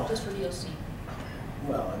 Well, just for DOC.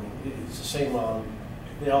 I mean, it's the same on,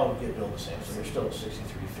 they all get billed the same, so they're still at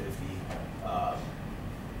 63.50.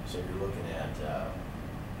 So you're looking at,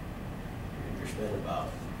 you're spending about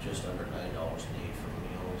just under $9 a day for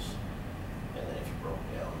meals. And then if you broke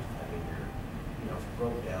down, I mean, if you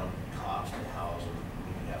broke down cost of housing,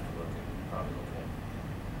 you'd have to probably look at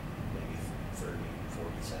maybe 30,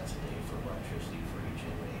 40 cents a day for electricity for each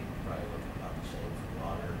inmate, probably looking about the same for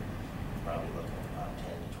water, probably looking at about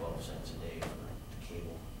 10 to 12 cents a day for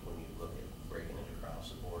cable when you look at breaking it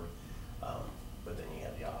across the board. But then you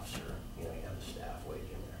have the officer, you have the staff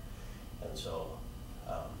wage in there. And so,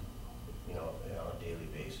 on a daily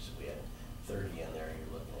basis, if we had 30 in there, you're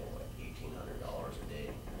looking at what, $1,800 a day.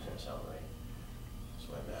 Does that sound right? That's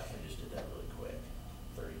my math, I just did that really quick.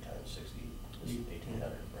 30 times 60 is 1,800,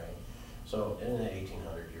 right? So in that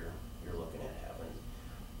 1,800, you're looking at having,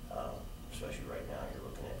 especially right now, you're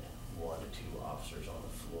looking at 1 to 2 officers on the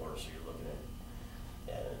floor. So you're looking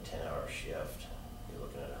at a 10-hour shift. You're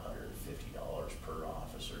looking at $150 per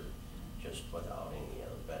officer, just without any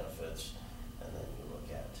other benefits. And then you look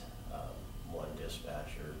at one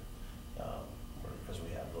dispatcher, because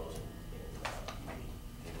we have those in we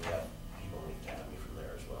have people in the academy from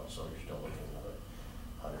there as well. So you're still looking at another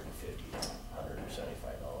 $150,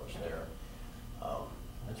 $175 there.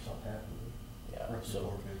 That's not happening. Yeah, Roughly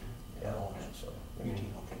so 450. yeah, so I mean,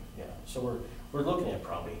 yeah, so we're looking at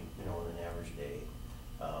probably in an average day.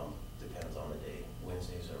 Depends on the day.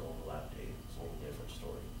 Wednesdays are overlap day. It's a little different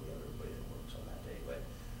story. We have everybody that works on that day, but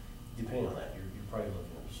depending on that, you're probably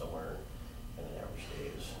looking at somewhere in an average day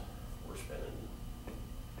is we're spending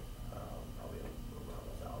probably around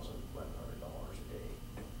 $1,000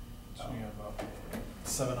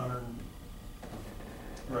 700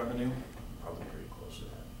 revenue. Probably pretty close to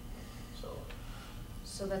that, so.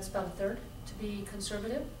 So that's about a third, to be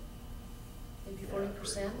conservative? Maybe yeah, 40%?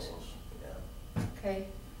 pretty close, yeah. Okay.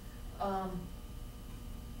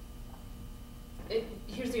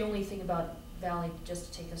 Here's the only thing about Valley,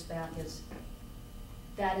 just to take us back, is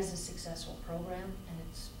that is a successful program, and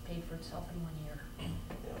it's paid for itself in 1 year.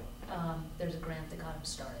 Yeah. There's a grant that got them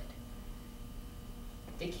started.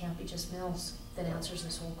 It can't be just Mills that answers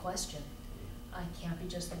this whole question. It can't be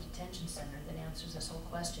just the detention center that answers this whole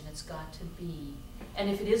question. It's got to be, and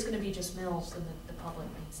if it is gonna be just Mills, then the public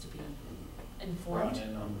needs to be informed. Brought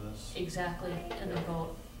in on this. Exactly, and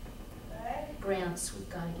about grants, we've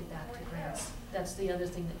gotta get back to grants. That's the other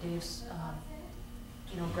thing that Dave's,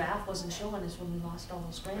 graph wasn't showing, is when we lost all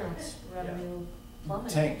those grants, revenue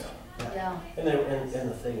plummeted. Tanked. Yeah, And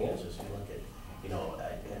the thing is you look at,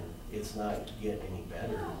 and it's not getting any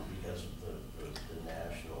better because the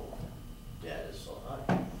national debt is so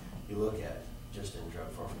high. You look at, just in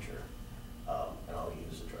drug forfeiture, and I'll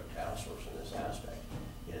use the drug task force in this aspect,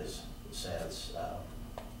 is since,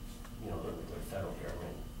 the federal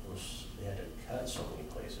government they had to cut so many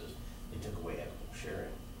places, they took away equitable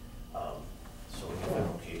sharing. So in the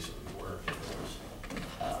federal case that we worked, it was,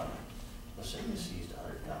 let's say you seized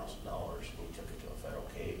 $100,000 and you took it to a federal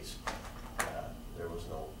case, there was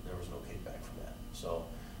no kickback from that. So,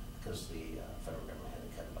 because the federal government had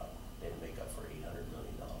to cut about, they had to make up for $800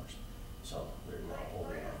 million. So they're now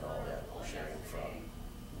holding on all that sharing from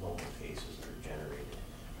local cases that are generated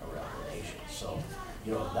around the nation. So,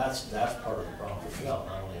 that's part of the problem as well.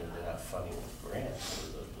 Not only are they not funding with grants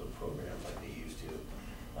or the programs like they used to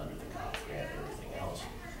under the COP grant and everything else,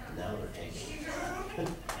 now they're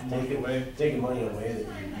taking money away that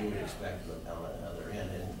you would expect on the other end.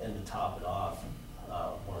 And to top it off,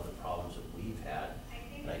 one of the problems that we've had,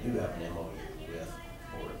 and I do have an MOU with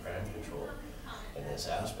Board of Crime Control in this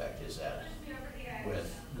aspect, is that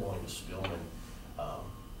with going to Spillman,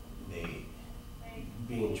 they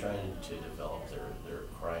trying to develop their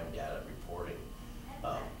crime data reporting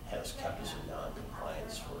has kept us in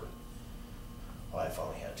non-compliance for, I've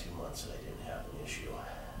only had 2 months that I didn't have an issue.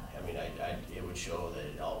 I mean, it would show that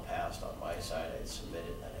it all passed on my side. I'd submit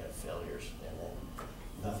it and I'd have failures, and then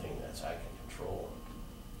nothing that's I can control.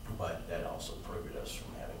 But that also prohibited us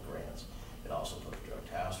from having grants. It also put the drug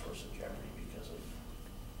task force in jeopardy because of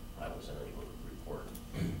I was unable to report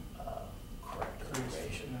correct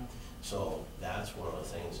information. Yeah. So that's one of the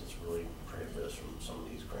things that's really prohibited us from some of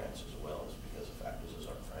these grants as well, is because the fact is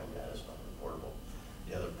our crime data is not reportable.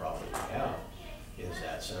 The other problem we have is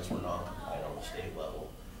that since we're non-compliant on the state level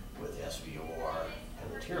with SVOR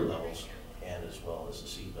and the tier levels, and as well as the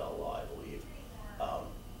seatbelt law, I believe,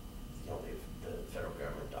 the federal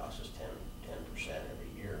government docks us 10%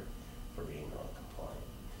 every year for being non-compliant.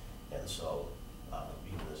 And so,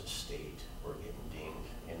 even as a state, we're getting dinged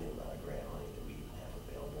in the amount of grant money that we even have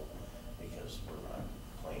available because we're not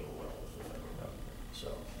playing well with the federal government. So,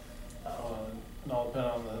 And all depend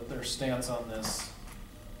on their stance on this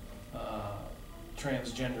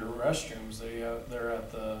transgender restrooms. They're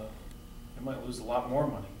at they might lose a lot more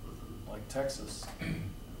money, like Texas. and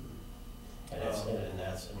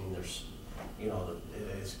that's, I mean, there's,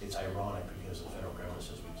 it's ironic because the federal government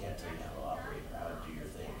says we can't tell you how to operate or how to do your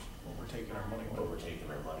things, But we're taking our money but away. we're taking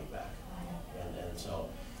our money back. And so,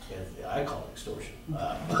 I call it extortion.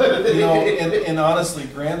 And honestly,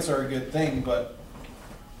 grants are a good thing, but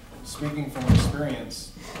speaking from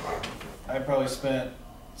experience, I probably spent,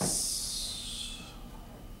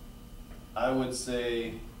 I would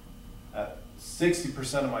say,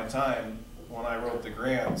 60% of my time when I wrote the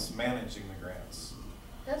grants, managing the grants.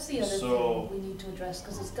 that's the other So- thing we need to address,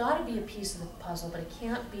 because it's gotta be a piece of the puzzle, but it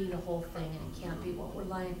can't be the whole thing, and it can't be what we're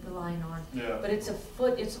relying on. Yeah. But it's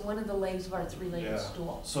it's one of the legs of our three-legged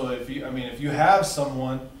stool. So if you have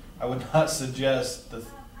someone, I would not suggest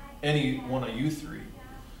any one of you three,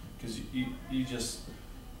 because you just,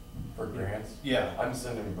 For grants? yeah, I'm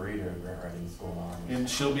sending Bree to a grant writing school now. and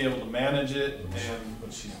she'll be able to manage it, and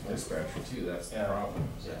But she's a scratcher too, that's the Yeah. problem,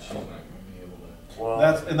 is that she's not gonna be able to. Well,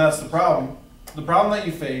 that's the problem. The problem that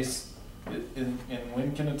you face, and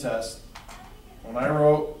Wynn can attest, when I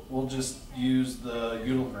wrote, we'll just use the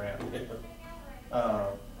UDL grant.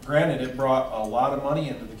 Granted, it brought a lot of money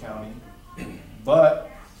into the county, but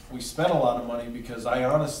we spent a lot of money because I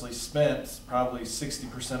honestly spent probably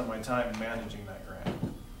 60% of my time managing that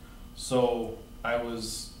grant. So I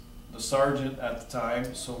was the sergeant at the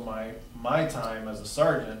time, so my time as a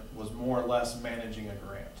sergeant was more or less managing a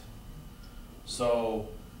grant. So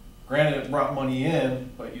granted, it brought money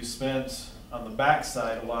in, but you spent on the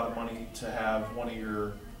backside a lot of money to have one of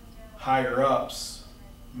your higher ups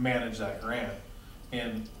manage that grant.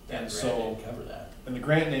 And That so, grant didn't cover that. and the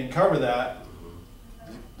grant didn't cover that.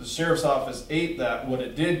 The sheriff's office ate that. What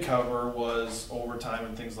it did cover was overtime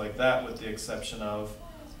and things like that, with the exception of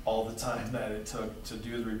all the time that it took to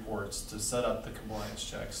do the reports, to set up the compliance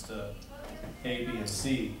checks, to A, B, and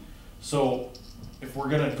C. So if we're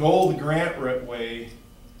gonna go the grant way,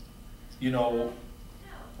 you know,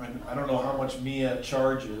 I don't know how much Mia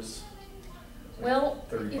charges. Well,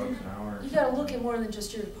 $30 an hour. you gotta look at more than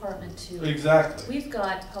just your department too. Exactly. We've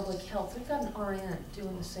got public health, we've got an RN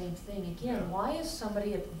doing the same thing. Yeah. Again, why is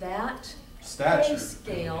somebody at that Stature. pay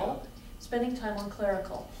scale spending time on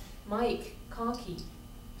clerical? Mike Conkey,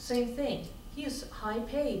 same thing. He is high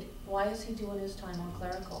paid. Why is he doing his time on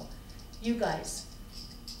clerical? You guys,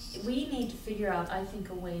 we need to figure out, I think,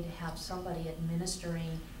 a way to have somebody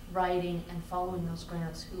administering, writing, and following those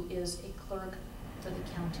grants who is a clerk for the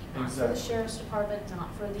county, not for the Exactly. sheriff's department,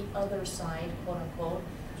 not for the other side, quote unquote,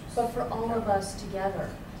 but for all of us together.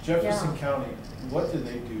 Jefferson Yeah. County, what do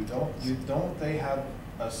they do? Don't they have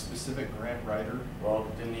a specific grant writer? Well,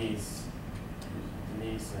 Denise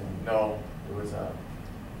and, no, it was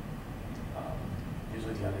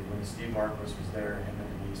usually the other, when Steve Marcos was there, him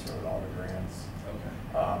and Denise wrote all the grants.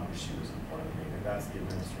 Okay. She was one of the main, that's the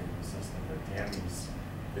administrative assistant, but Tammy's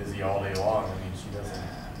busy all day long, I mean, she doesn't.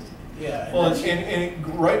 Yeah. Well,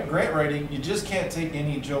 grant writing, you just can't take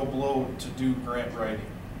any Joe Blow to do grant writing.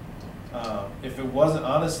 If it wasn't,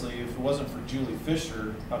 honestly, if it wasn't for Julie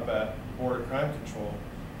Fisher up at Border Crime Control,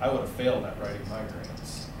 I would have failed at writing my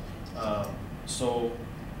grants. So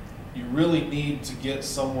you really need to get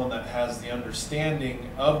someone that has the understanding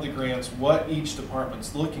of the grants, what each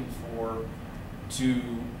department's looking for, to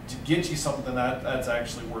get you something that's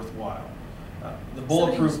actually worthwhile. The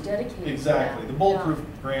Somebody who's bulletproof, dedicated to exactly, that. the bulletproof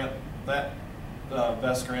grant, that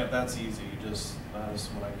vest grant, that's easy. You just, this is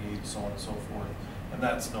what I need, so on and so forth. And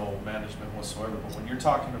that's no management whatsoever. But when you're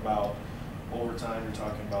talking about overtime, you're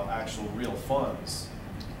talking about actual real funds,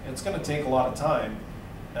 it's gonna take a lot of time.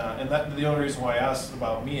 And that, the only reason why I asked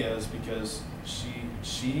about Mia is because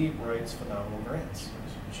she writes phenomenal grants.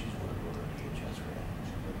 She's one of the DHS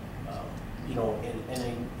grant. You know,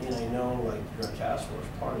 and I know, like, Drug Task Force,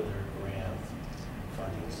 part of their grant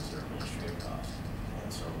funding is their administrative costs,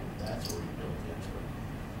 and so that's already built into it.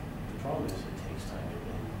 The problem is it takes time,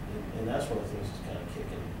 and that's one of the things that's kind of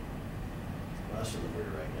kicking us in the rear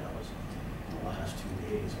right now is in the last 2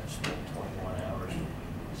 days, I've spent 21 hours in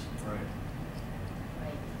meetings. Right.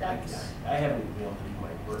 Right, that's, I haven't been able to do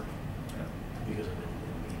my work Yeah. because I've been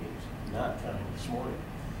in meetings, not counting this morning.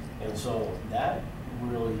 And so that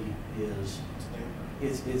really is,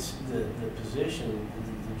 it's the position,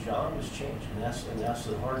 the job has changed, and that's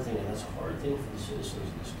the hard thing, and that's a hard thing for the citizens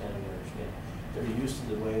of this county to understand. They're used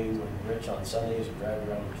to the way when Rich on Sundays would drive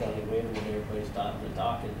around the county waving when everybody's stopping and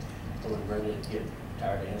talking, and when Brenda would get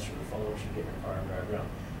tired of answering the phone, she'd get in her car and drive around.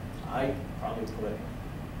 I probably put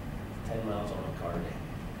 10 miles on my car a day,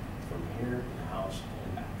 from here to the house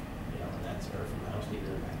and back, you know, and that's, or from the house to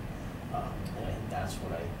here and back. And that's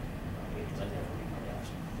what I mean, because I never leave my desk.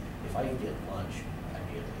 If I could get lunch, I'd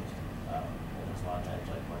be amazed. And there's a lot of times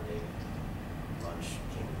like Monday, lunch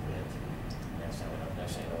came and went, and next thing I know,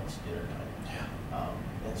 it's dinner time. Yeah.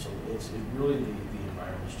 And so it really, the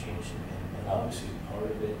environment has changed, and obviously part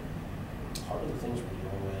of the things we're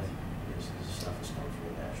dealing with is the stuff that's come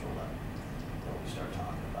from the national level. When we start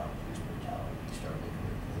talking about police brutality, we start looking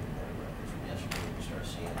at the record from yesterday, we start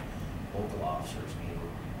seeing local officers getting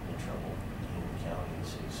in trouble in the county and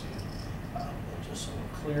city suit. And just so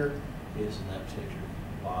we're clear, is in that particular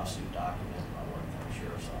lawsuit document, I want the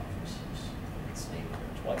sheriff's office, it's named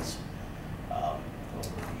there twice. Over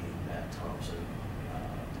the Matt Thompson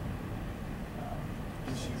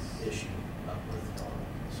issue up with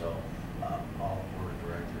so all board of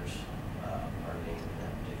directors are named in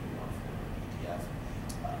that particular one for the ETF,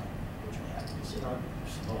 which I happen to sit on.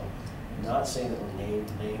 So, not saying that we're named,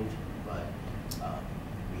 but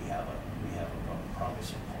we have probably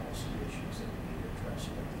some policy issues that we need to address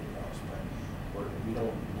and everything else. But we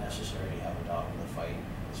don't necessarily have a dog in the fight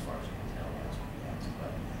as far as the town has yet.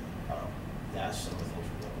 But that's some of the things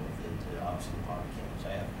we're dealing with. Obviously, the pocket cameras.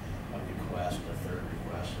 I have a third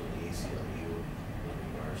request from the ACLU in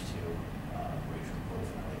regards to racial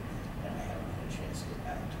profiling, and I haven't had a chance to get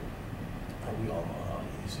back to it. And we all know how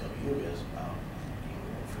the ACLU is about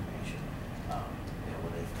getting information. And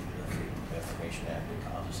when they do the Freedom of Information Act, it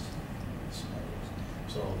causes scenarios.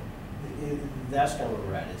 So that's kind of where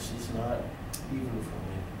we're at. It's not, even from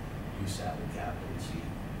when you sat with Captain, see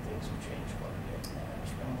things have changed quite a bit in that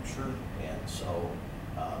aspect. I'm sure. And so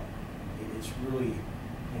it's really,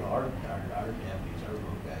 you know, our deputies, our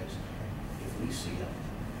road guys, if we see them,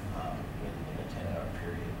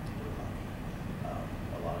 period, you're lucky.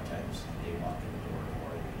 A lot of times they walk in the door in the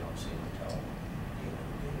morning, you don't see them until the end of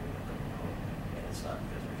the day when they're coming home. And it's not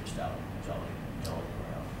because they're just out jolly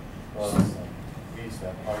around. Well, it's like, we used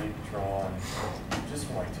to have party patrol on, just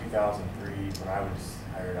from like 2003, when I was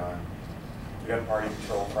hired on. We'd have party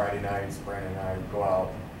patrol Friday nights, Brandon and I would go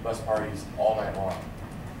out, bus parties all night long.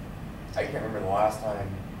 I can't remember the last time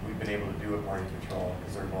we've been able to do a party patrol,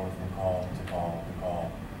 because they're going from call to call to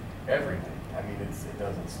call, every night. I mean, it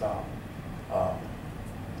doesn't stop.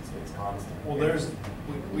 It's constant. Well,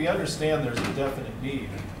 we understand there's a definite need.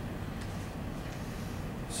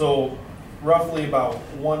 So roughly about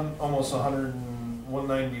almost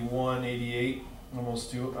 191, 88,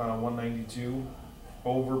 almost 192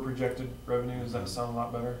 over projected revenue. Does that sound a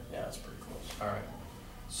lot better? Yeah, it's pretty close. All right.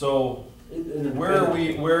 So And where are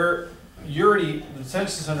we, the detention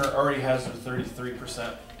center already has their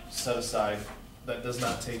 33% set aside. That does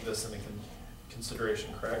not take this into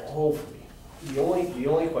consideration, correct? Hopefully. The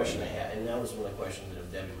only question I had, and that was one of the questions that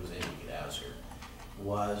if Debbie was able to ask her,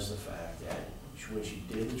 was the fact that when she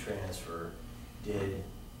did the transfer, did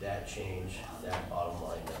that change that bottom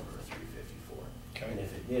line number of 354? Okay. And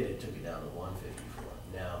if it did, it took it down to 154.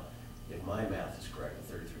 Now, if my math is correct,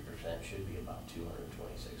 the 33% should be about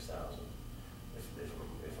 226,000. If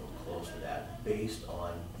I'm close to that, based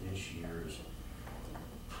on this year's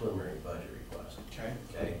preliminary budget request. Okay.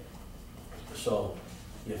 Okay? So,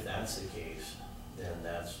 if that's the case, then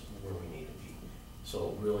that's where we need to be.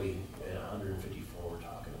 So really, at 154, we're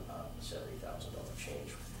talking about a $70,000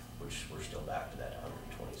 change, which we're still back to that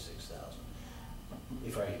 126,000.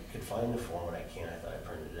 If I could find the form, and I can't, I thought I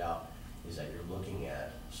printed it out, is that you're looking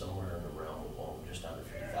at somewhere in the realm of just under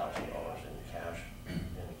 $50,000 in the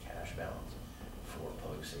cash balance for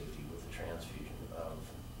public safety with the transfusion of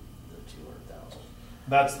the 200,000.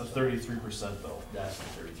 That's the 33% though. That's the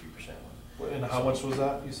 33% one. And how much was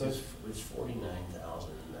that, you said? It's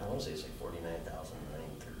 49,000, I want to say it's like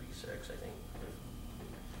 49,936, I think.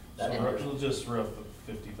 That So number's- we'll just rough the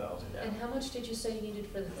 50,000. Yeah. And how much did you say you needed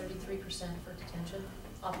for the 33% for detention,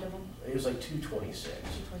 optimum, It was like 226.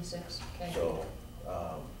 226, okay? So,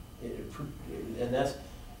 and that's,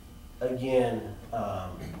 again,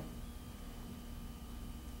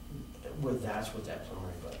 that's what that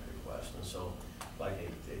preliminary budget request, and so, like,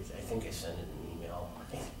 I think I sent it an email,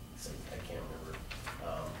 I can't remember,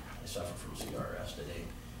 I suffer from CRS today,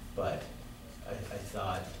 but I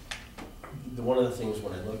thought, one of the things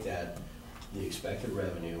when I looked at the expected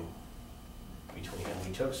revenue between, and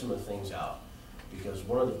we took some of the things out, because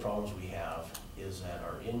one of the problems we have is that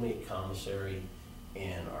our inmate commissary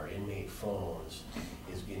and our inmate phones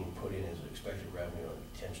is getting put in as expected revenue on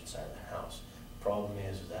the detention side of the house. Problem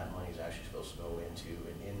is that money is actually supposed to go into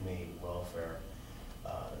an inmate welfare,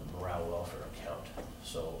 morale welfare account.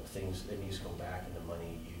 So it needs to go back into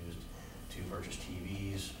money used to purchase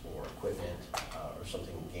TVs or equipment, or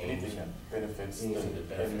something, games. Anything that benefits Anything that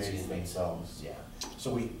the benefits inmates themselves. Yeah,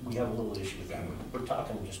 so we have a little issue with that. We're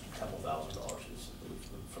talking just a couple $1,000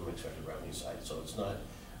 from the expected revenue side, so it's not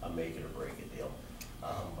a make it or break it deal,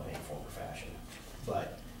 by any form or fashion.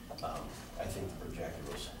 But, I think the projected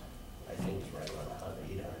was, right around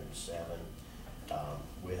 807,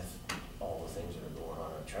 with all the things that are going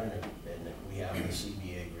on. I'm trying to, and we have the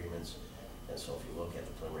CBA agreements, and so if you look at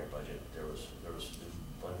the preliminary budget,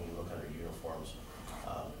 when you look under uniforms,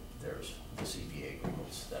 there's the CBA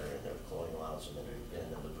agreements that are in there, the clothing allowance, and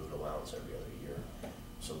then the boot allowance every other year.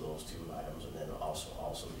 So those two items, and then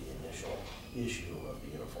also the initial issue of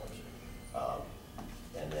the uniforms.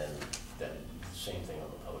 And then that same thing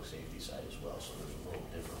on the public safety side as well, so there's a little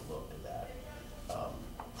different look to that.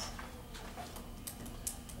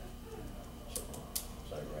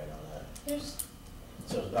 So I right on that.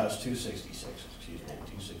 So that was 266, excuse me,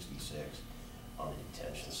 266 on the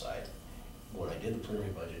detention side. When I did the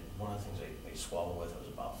preliminary budget, one of the things I swallowed with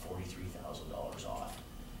was about $43,000 off,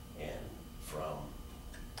 and from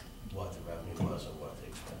what the revenue was and what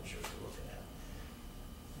the expenditures were looking at.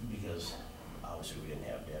 Because obviously we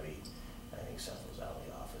didn't have Debbie, I think Seth was out of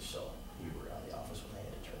the office, so you were out of the office when I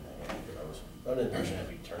had to turn that in. I was under the impression that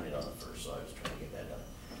we turned it on the first, so I was trying to get that done.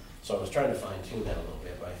 So I was trying to fine tune that a little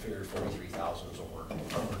bit, but I figured 43,000 is a workable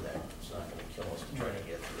number that it's not gonna kill us to try to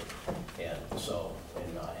get through. And so, and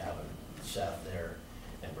not having Seth there,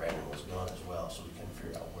 and Brandon was gone as well, so we couldn't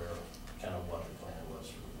figure out kind of what the plan was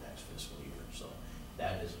for the next fiscal year. So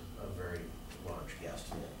that is a very large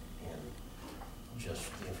guesstimate in just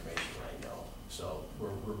the information I know. So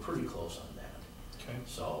we're pretty close on that. Okay.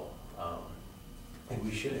 So, and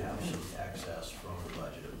we should have some excess from the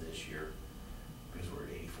budget of this year, because we're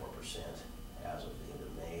at 84% as of the end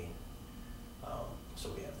of May. So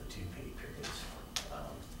we have the 2 pay periods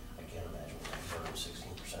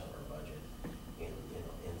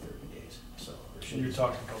You're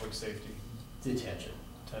talking public safety, Detention.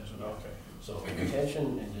 detention, Yeah. okay. So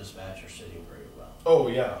detention and dispatch are sitting very well. Oh,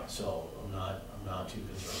 yeah, So I'm not too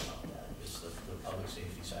concerned about that. It's the public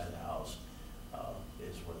safety side of the house,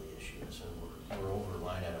 is where the issue is, and we're over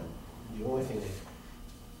line item. The only thing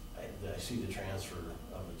that I see the transfer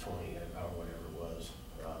of the 20 or whatever it was,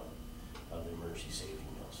 of the emergency safety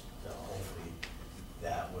meals. Now, hopefully,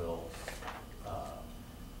 that will,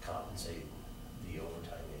 compensate the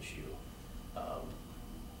overtime issue.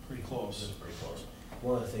 pretty close. It's pretty close.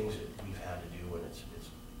 One of the things that we've had to do, and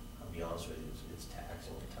I'll be honest with you, it's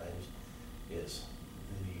taxing at times, is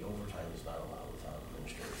the overtime is not allowed without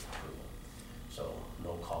administrative approval. So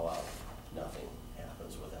no call out, nothing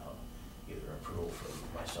happens without either approval from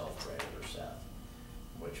myself, Brandon, or Seth,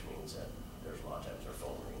 which means that there's a lot of times our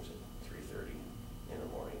phone rings at 3:30 in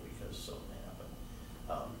the morning because something happened.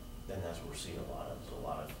 Then that's what we're seeing a lot of. There's a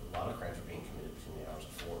lot of crimes are being committed between the hours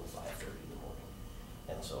of 4 and 5:30 in the morning.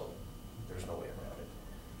 And so there's no way around it.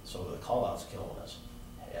 So the call out's killing us.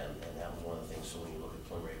 And that was one of the things, so when you look at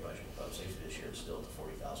preliminary budget of safety this year, it's still at the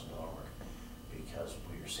 $40,000 mark because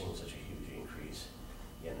we are seeing such a huge increase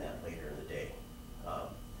in that later in the day.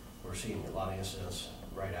 We're seeing a lot of incidents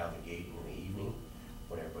right out of the gate in the evening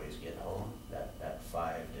when everybody's getting home, that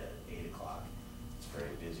 5 to 8 o'clock. It's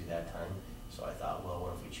very busy that time. So I thought, well,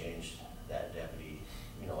 what if we changed that deputy,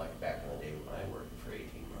 like back in the day when I worked for 18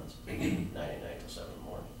 months, 9 at night till 7 in the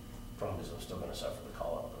morning. Problem is I'm still gonna suffer the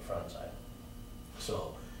call out on the front side.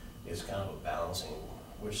 So it's kind of a balancing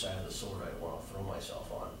which side of the sword I want to throw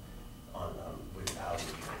myself on which how do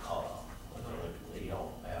you even call out.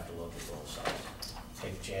 I have to look at both sides.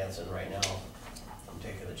 Take a chance, and right now, I'm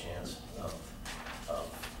taking the chance of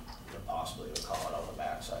possibly a call out on the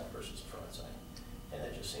back side versus the front side. And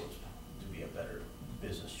it just seems to be a better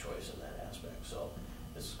business choice in that aspect. So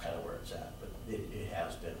this is kind of where it's at, but it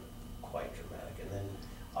has been quite dramatic. And then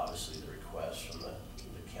obviously the request from the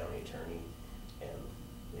county attorney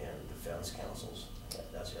and defense counsels,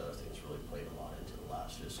 that's the other thing that's really played a lot into the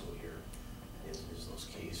last fiscal year is those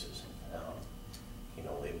cases.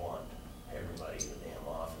 They want everybody in the damn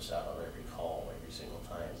office out on every call every single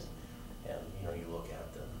time. And you look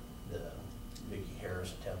at the Vicki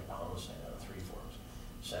Harris attempted homicide out of 3 forms.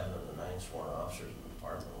 7 of the 9 sworn officers in the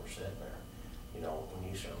department were sitting there. When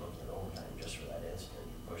you start looking at overtime just for that incident,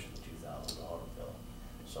 you're pushing the $2,000 bill.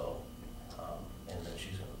 So, and then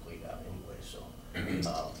she's gonna plead out anyway, so, really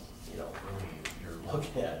you're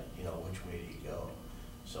looking at, which way do you go?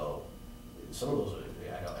 So, some of those,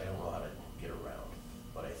 I don't know how to get around,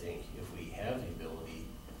 but I think if we have the ability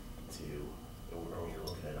to, when you're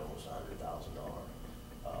looking at almost $100,000,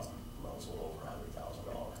 well, it's a little over $100,000,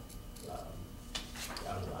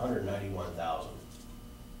 out of the 191,000,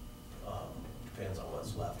 depends on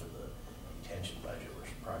what's left of the detention budget, we're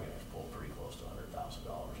probably gonna have to pull pretty close to $100,000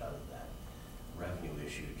 out of that revenue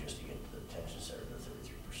issue just to get the detention center to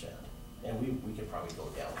 33%. And we could probably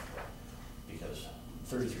go down from there because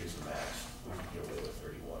 33 is the max. We could get away with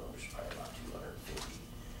 31, which is probably about 250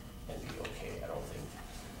 and be okay. I don't think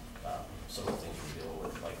some of the things we're dealing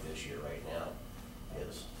with like this year right now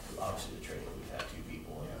is obviously the training. We've had 2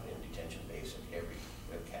 people in detention basic every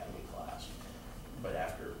academy class. But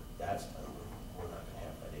after that's done, we're not gonna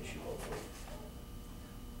have that issue hopefully.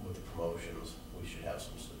 With the promotions, we should have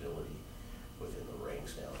some stability within the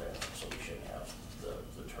ranks down there, so we shouldn't have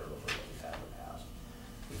the turnover that we've had in the past.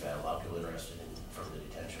 We've had a lot of people interested in, from the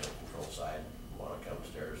detention and control side, want to come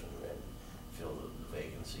upstairs and fill the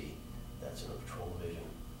vacancy that's in the patrol division,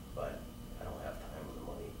 but I don't have time or the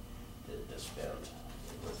money to spend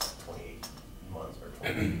with 28 months or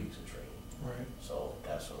 28 weeks of training. Right. So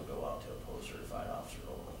that's gonna go out to a post-certified officer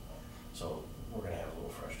only. So we're gonna have a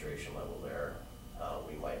little frustration level there.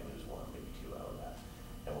 We might lose 1, maybe 2 out of that,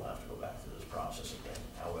 and we'll have to go back through this process again.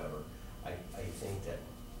 However, I think that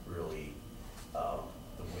really,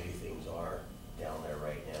 the way things are down there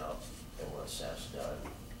right now and what Seth's done,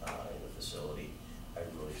 in the facility, I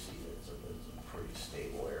really see that it's a pretty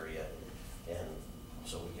stable area. And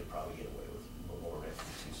so we could probably get away with more than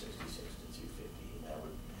 266 to 250,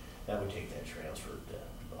 and that would take that transfer to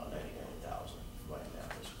about 99,000. My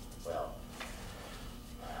math is, well,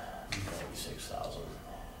 96,000,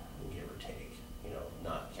 give or take,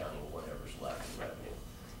 not counting whatever's left in revenue.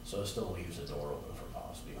 So it still leaves the door open for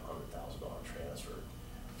possibly $100,000 transfer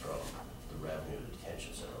from the revenue of the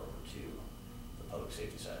detention center over to the public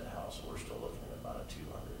safety side of the house, and we're still looking at about a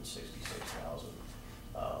 $266,000.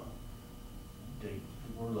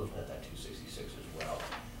 We're looking at that 266 as well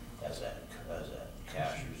as that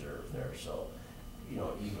cash reserve there. So, we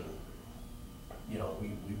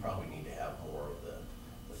probably need to have more of the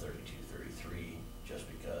 32, 33 just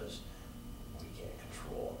because we can't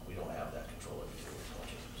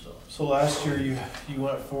So last year you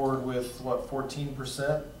went forward with what,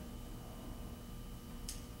 14%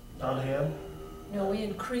 on hand No, we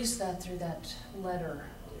increased that through that letter.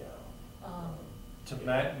 Yeah. to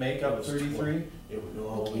make up It was 33? It would,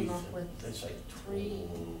 no, We came up with it's like three,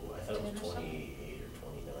 I thought it 10 was or something. 28 or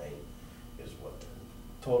 29 is what,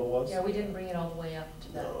 Total was? Yeah, we didn't bring it all the way up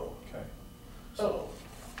to that. no, Okay, so.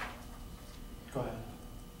 go ahead.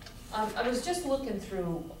 I was just looking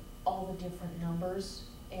through all the different numbers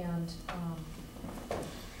and, 3%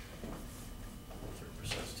 is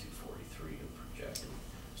 243 of projected.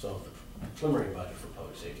 So the preliminary budget for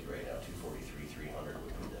public safety right now, 243,300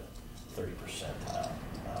 would be the 30%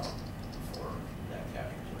 for net cash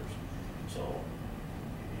reserves. So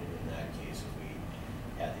in that case, if we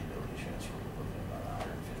had the ability to transfer, we're looking at about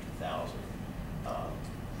 150,000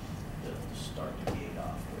 to start to gate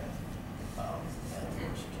off with. And of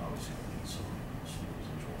course, there's obviously going to be some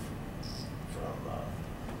residual from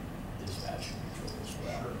dispatch control as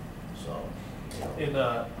well. So, you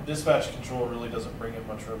know. In dispatch control really doesn't bring in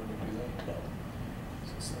much revenue, do they? No.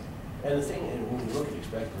 And the thing, and when we look at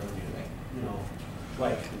expected revenue,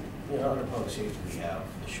 like, under public safety, we have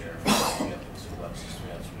the sheriff, we have civil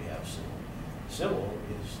expense, we have civil. Civil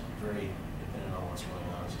is very dependent on what's going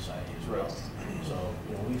on in society as well. Right. So,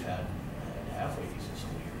 we've had halfway decent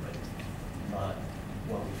civil year, but not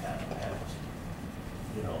what we've had in the past.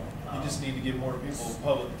 You just need to get more people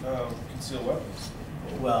public concealed weapons.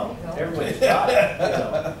 Well, There you go. everybody's got it,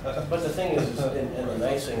 But the thing is, and the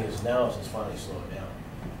nice thing is now is it's finally slowed down.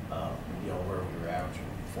 Where we were averaging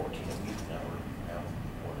 14 a week, now we're now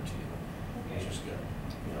 1 or 2. It's just good.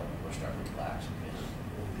 We're starting to relax a bit.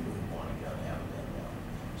 People who want a gun have a gun now.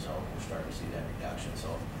 So we're starting to see that reduction.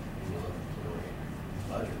 So when you look at the preliminary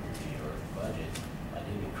budget review or budget, I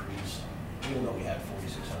didn't increase, even though we had $4,600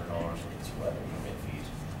 in its weapon permit fees,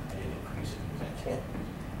 I didn't increase it because I can't.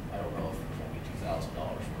 I don't know if there's going to be $2,000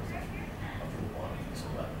 worth of people wanting this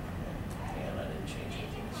weapon permit, and I didn't change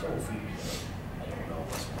anything. So if we, I don't know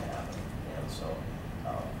what's going to happen. And so,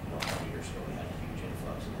 a couple years ago, we had a huge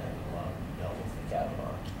influx in that, and a lot of people dealt with the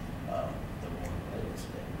Kavanaugh, the one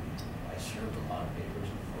incident. I served a lot of papers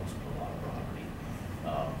and posted a lot of property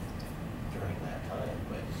during that time,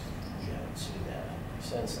 but we haven't seen that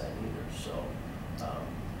since then either. So,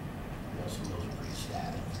 some of those are pretty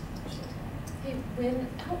static. So. hey,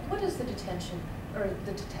 what is the detention, or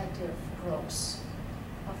the detective gross,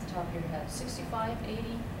 off the top of your head? 65, 80?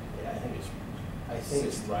 Yeah, I think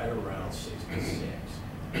it's right around 66.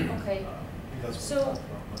 Okay. That's what we So, talked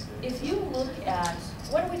about Monday. If you look at,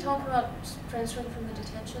 what are we talking about transferring from the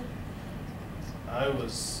detention? I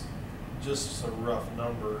was, just a rough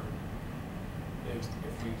number,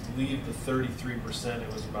 if we leave the 33%,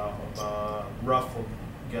 it was about, rough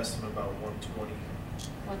guessing about 120.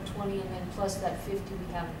 120, and then plus that 50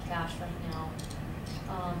 we have in cash right now,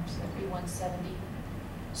 so that'd be 170.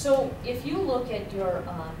 So if you look at your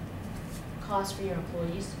cost for your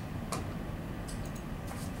employees,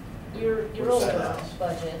 your Where's that overall at?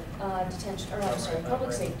 budget, detention, or I'm sorry,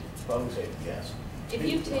 public safety. Public safety, yes. If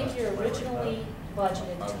you take your originally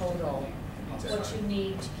budgeted total, what you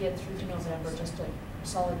need to get through to November, just a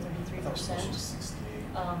solid 33%,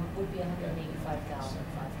 would be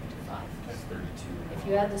 185,555. That's 32. If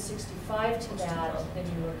you add the 65 to that, then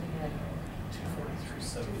you're looking at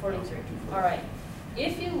 243. All right.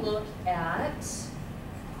 If you look at,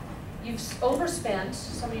 you've overspent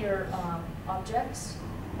some of your objects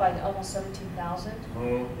by almost 17,000,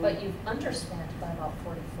 but you've underspent by about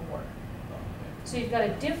 44. So you've got a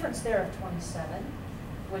difference there of 27,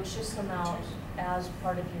 which just come out as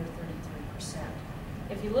part of your 33%.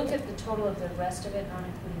 If you look at the total of the rest of it, not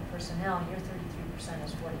including personnel, your 33%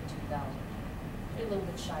 is 42,000. You're a little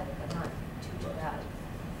bit shy there, but not too bad.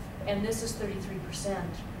 And this is 33%.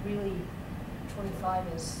 Really, 25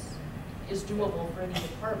 is doable for any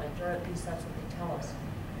department, or at least that's what they tell us.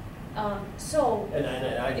 So And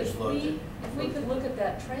I just looked at. if we could look at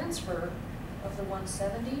that transfer of the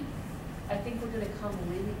 170, I think we're going to come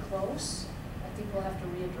really close. I think we'll have to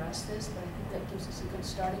readdress this, but I think that gives us a good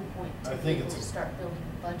starting point I to be think able it's to a- start building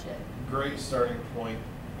a budget. Great starting point,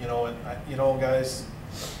 guys,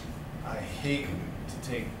 I hate to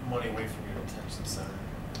take money away from your detention center.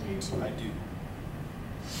 Me too. I do.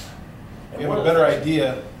 If And you one have a of the better things-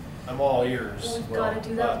 idea, I'm all ears. Well, we've Well, got to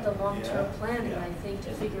do that with the but, long-term yeah. planning, Yeah. I think,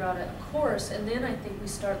 to figure out a course. And then I think we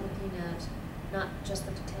start looking at not just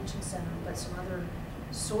the detention center, but some other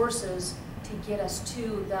sources to get us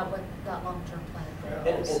to that long-term plan. Yeah.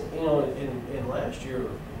 And last year,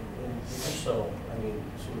 so we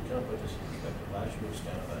kind of put this in perspective, last year was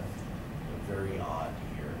kind of a very odd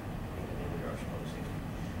year in regards to public safety.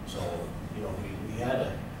 So, we had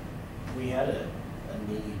we had a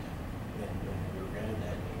need, and we were granted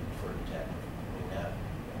that need for a detective.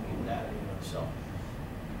 I mean that in itself.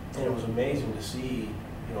 And it was amazing to see,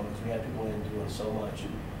 you know, because we had people in doing so much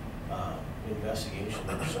investigation,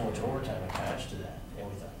 there was so much overtime attached to that. And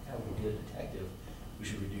we thought, God, we did a detective, we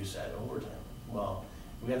should reduce that overtime. Well,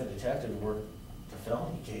 we had the detective work the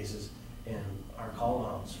felony cases, and our call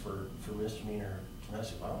outs for misdemeanor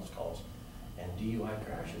domestic violence calls and DUI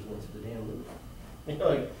crashes went through the damn roof. You know,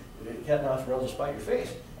 like, cat knocks runs to spite your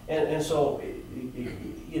face. And so,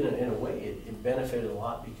 in a way, it benefited a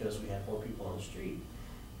lot because we had more people on the street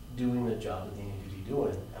doing the job that they needed to be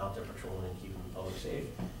doing, out there patrolling and keeping the public safe.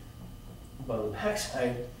 But on the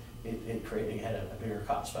backside, it had a bigger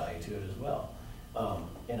cost value to it as well.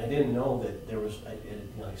 And I didn't know that there was, you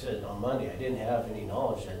know, like I said, on Monday, I didn't have any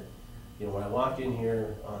knowledge that, you know, when I walked in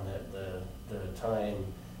here on the time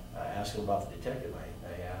asking about the detective,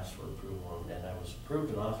 I asked for approval, and I was approved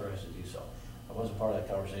and authorized to do so. I wasn't part of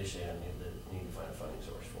that conversation. I need to find a funding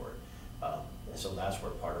source for it. And so that's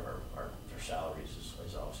where part of our salaries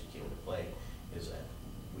is obviously came into play, is that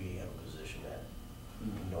we have a position that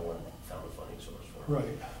no one found a funding source for.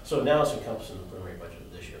 Right. So now it's encompassed in the preliminary budget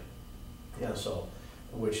of this year. Yeah, so,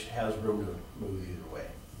 which has room to move either way.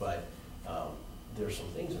 But there's some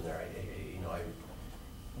things in there.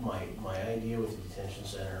 My idea with the detention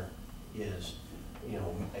center is, you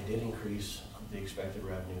know, I did increase the expected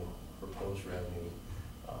revenue, proposed revenue,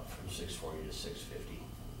 from 640 to 650,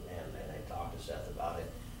 and I talked to Seth about it.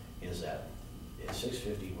 Is that at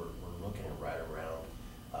 650, we're looking at right around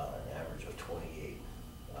an average of 28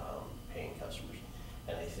 paying customers,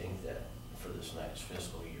 and I think that for this next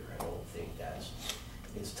fiscal year, I don't think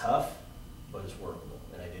it's tough, but it's workable.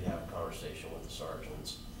 And I did have a conversation with the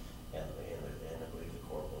sergeants and I believe the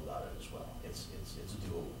corporal about it as well. It's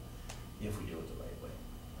doable if we do it the right way.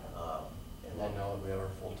 And Well, then now that we have our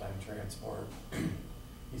full-time transport,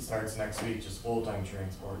 he starts next week, just full-time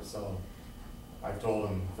transport, so I've told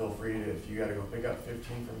him, feel free to, if you gotta go pick up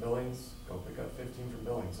 15 from Billings, go pick up 15 from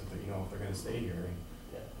Billings, if they, you know, if they're gonna stay here. And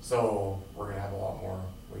yeah. so we're gonna have a lot more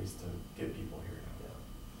ways to get people here.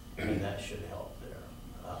 I mean, that should help there.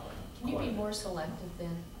 Can you quite be a bit. more selective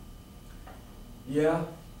then? Yeah,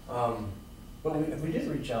 But we did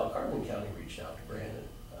reach out, Carbon County reached out to Brandon,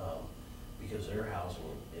 because they're housing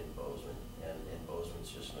in Bozeman, and Bozeman's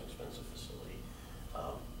just an expensive facility.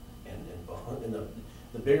 And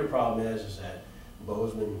the bigger problem is that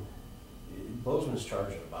Bozeman's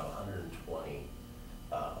charging about 120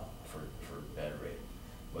 for bed rate.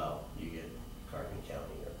 Well, you get Carbon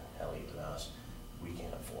County or hell, even us, we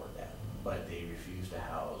can't afford that. But they refuse to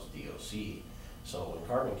house DOC. So when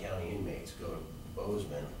Carbon County inmates go to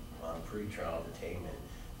Bozeman on pretrial detainment,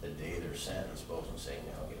 the day they're sentenced, Bozeman's saying,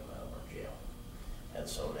 now get them out of our jail. And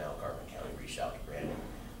so now Carbon County reached out to Brandon.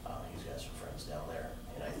 He's got some friends down there,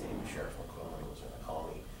 and I think Sheriff McQuillan was gonna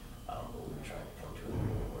call me. We were trying to come to an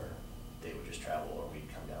agreement where they would just travel, or we'd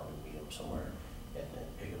come down and meet them somewhere and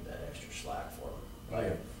pick up that extra slack for them. I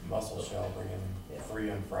have Muscle Shell bringing Yeah.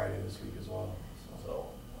 3 on Friday this week as well.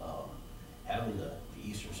 So, having the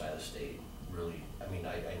eastern side of the state really, I mean,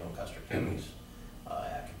 I know Custer County's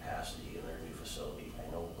at capacity in their new facility.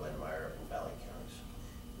 I know Glen Meyer up in Valley County's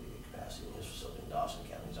capacity in his facility. In Dawson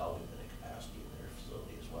County's always been at capacity in their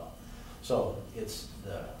facility as well. So it's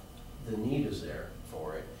the need is there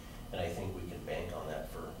for it, and I think we can bank on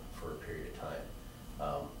that for a period of time.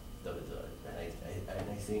 And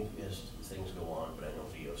I think as things go on, but I know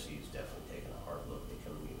VOC is definitely taking a hard look. They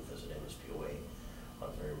come meet with us at MSPOA on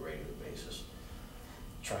a very regular basis,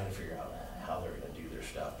 trying to figure out how they're gonna do their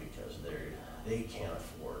stuff, because they can't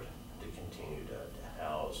afford to continue to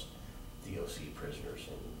house DOC prisoners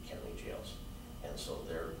in county jails. And so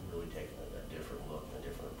they're really taking a different look and a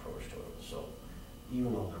different approach to it. So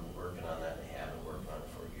even though they're working on that, and they haven't worked on it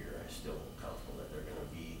for a year, I'm still comfortable that they're gonna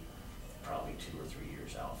be probably 2 or 3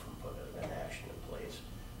 years out from putting an action in place.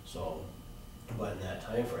 So, but in that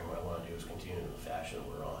time frame, what I wanna do is continue in the fashion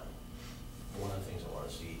we're on. One of the things I wanna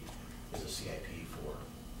see is a CIP for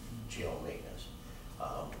jail maintenance.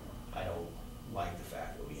 I don't like the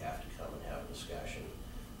fact that we have to come and have a discussion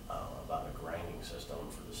about a grinding system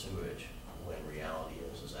for the sewage, when reality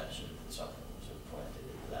is that should have been something that was implanted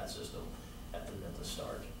into that system at the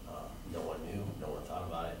start. No one knew, no one thought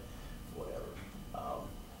about it, whatever.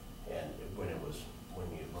 And when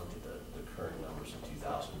you looked at the current numbers in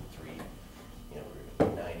 2003, you know, we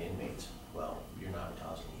were 9 inmates. Well, you're not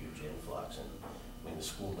causing a huge influx, and I mean, the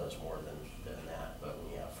school does more than that, but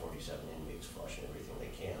when you have 47 inmates flushing everything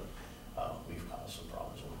they can, we've caused some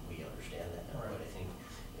problems, and we understand that now. But I think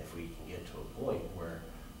if we can get to a point where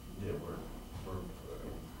we're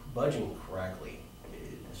budgeting correctly,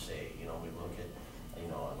 to say, you know,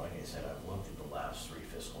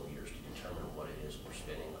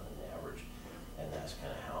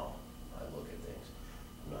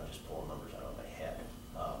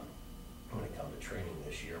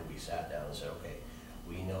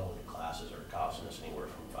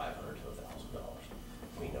 $500 to $1,000.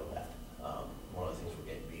 We know that. One of the things we're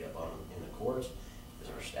getting beat up on in the courts is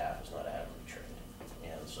our staff is not adequately trained.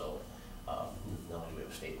 And so, not only do we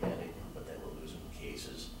have a state mandate, but then we're losing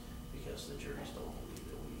cases because the juries don't believe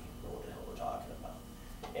that we know what the hell we're talking about.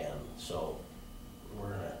 And so,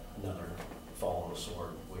 we're in another fall on the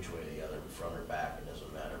sword, which way or the other, front or back, it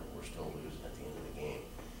doesn't matter, we're still losing at the end of the game.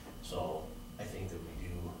 So, I think that we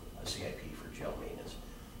do a CIP for jail maintenance,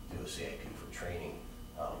 do a CIP for training,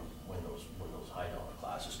 when those high dollar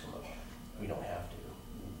classes come up. We don't have to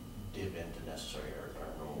dip into necessary our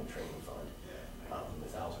normal training fund. $1,000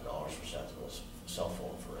 for Sentinel's cell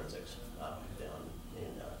phone forensics down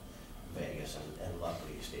in Vegas, and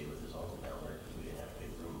luckily he stayed with his uncle down there because we didn't have to pay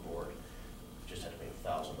room and board. Just had to pay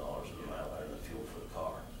 $1,000 a mile out of the fuel for the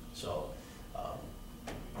car. So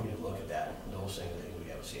we need to look at that. Those things, I think we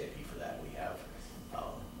have a CIP for that. We have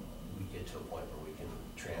we get to a point where we can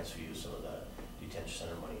transfuse some of the detention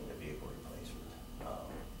center money into vehicle replacement.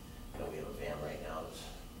 We have a van right now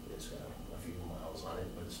that's got a few miles on it,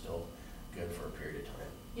 but it's still good for a period of time.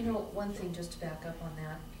 You know, one thing just to back up on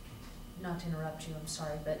that, not to interrupt you, I'm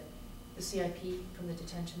sorry, but the CIP from the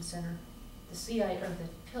detention center, the the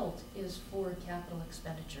PILT is for capital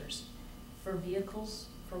expenditures. For vehicles,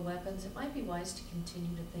 for weapons, it might be wise to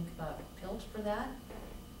continue to think about PILT for that,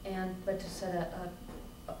 but to set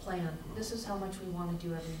a plan. This is how much we want to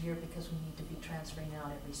do every year because we need to be transferring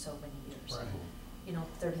out every so many years. Right. You know,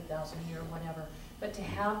 30,000 a year or whatever. But to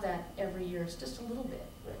have that every year is just a little bit,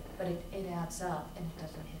 but it adds up and it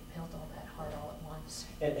doesn't hit PILT all that hard all at once.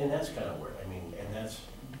 And that's kind of where, I mean, and that's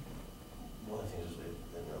one of the things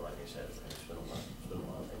that, like I said, it's been a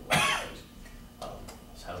lot of things.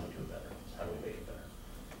 Is how do we do it better? How do we make it better?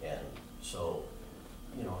 And so,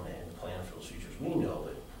 and the plan for those futures, we know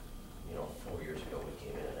that, 4 years ago we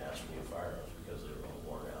came in and asked for new firearms because they were all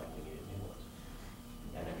worn out and we needed new ones.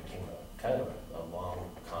 And it became kind of a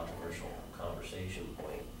long, controversial conversation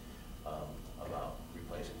point about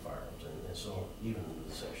replacing firearms. And so even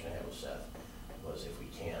the discussion I had with Seth was, if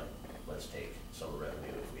we can, let's take some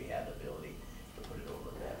revenue, if we had the ability, to put it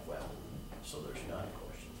over in that weapon, so there's not a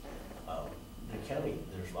question. The county,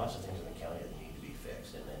 there's lots of things in the county that need to be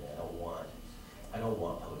fixed, and I don't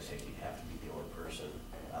want public safety to have to be the only person.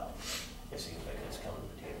 It seems like it's coming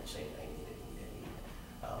to the table saying, I need it.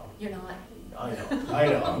 You're not. I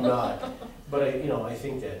know, I'm not. But I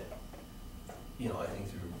think that, I think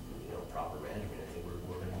through, proper management, I think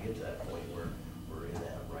we're gonna get to that point where we're in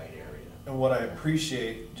that right area. And what I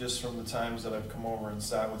appreciate, just from the times that I've come over and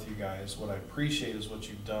sat with you guys, what I appreciate is what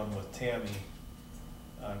you've done with Tammy,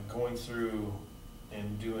 going through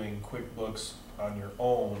and doing QuickBooks on your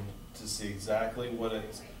own to see exactly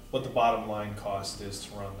what the bottom line cost is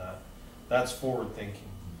to run that. That's forward thinking.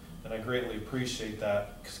 And I greatly appreciate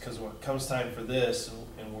that, because when it comes time for this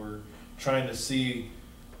and we're trying to see,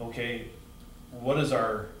 okay, what is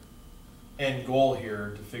our end goal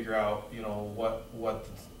here to figure out, what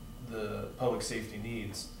the public safety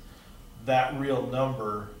needs, that real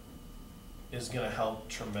number is going to help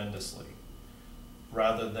tremendously.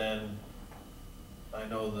 Rather than, I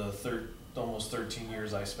know the almost 13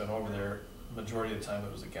 years I spent over there, majority of the time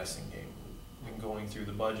it was a guessing game. Been going through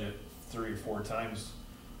the budget 3 or 4 times,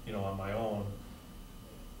 on my own.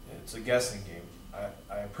 It's a guessing game.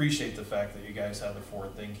 I appreciate the fact that you guys have the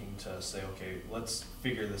forward thinking to say, okay, let's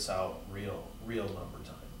figure this out real number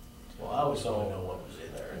time. Well, I always want to know what was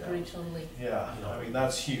in there. Agree totally. Yeah, I mean,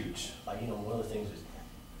 that's huge. One of the things is,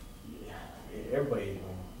 everybody,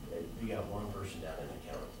 you got one person down in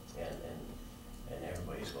the county, and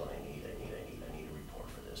everybody's going, I need a report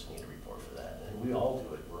for this, I need a report for that. And we all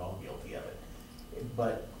do it, we're all guilty of it.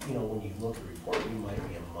 But, when you look at the report, you might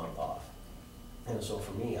be a month off. And so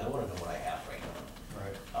for me, I want to know what I have right now.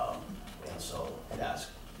 Right. And so that's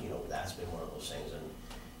been one of those things.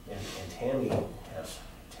 And Tammy has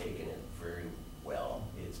taken it very well.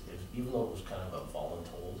 It's even though it was kind of a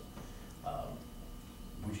voluntold,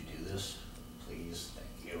 would you do this? Please,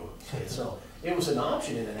 thank you. And so it was an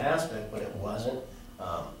option in an aspect, but it wasn't.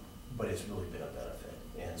 But it's really been a benefit.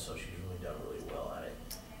 And so she's really done really well at it.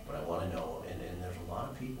 But I want to know, and there's a lot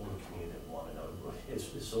of people in the community that want to know.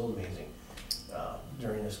 It's so amazing.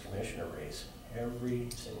 During this commissioner race, every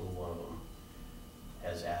single one of them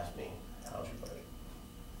has asked me, how's your budget?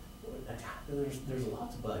 There's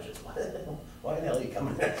lots of budgets. Why the hell are you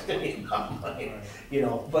coming asking me about money?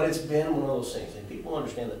 But it's been one of those things, and people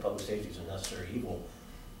understand that public safety is a necessary evil,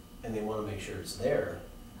 and they want to make sure it's there.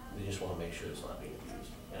 They just want to make sure it's not being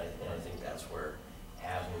abused. And I think that's where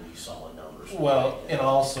having these solid numbers. Well, and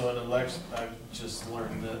also in election, I've not just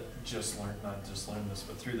learned this,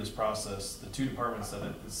 but through this process, the 2 departments that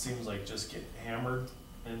it seems like just get hammered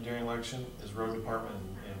and during election is road department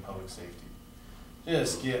and public safety.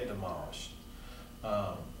 Just get demolished.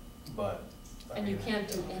 But. I And you mean, can't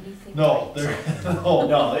do anything No, right. there,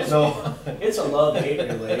 No, it's, no. it's a love-hate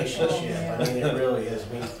relationship. Oh, yeah. I mean, it really is.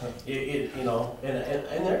 I mean, you know,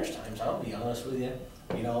 and there's times, I'll be honest with you,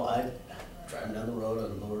 you know, I'm driving down the road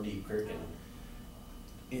on Lower Deep Creek and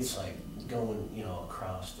it's like going, you know,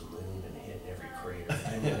 across the moon and hitting every crater.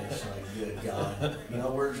 I mean, it's like, good God, you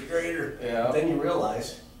know, where's the crater? Yeah. Then you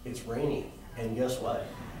realize it's raining, and guess what?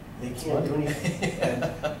 They can't do anything.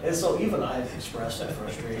 And so even I've expressed that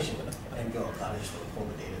frustration and go, God, I just want to pull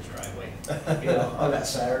the Data's driveway. You know, on that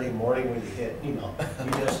Saturday morning when you hit, you know,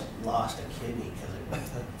 you just lost a kidney because it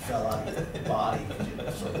fell out of your body because it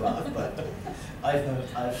was so rough. But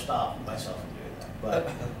I've stopped myself from doing that. But,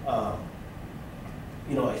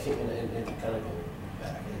 you know, I think, and kind of go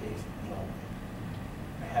back, you know,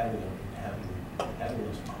 having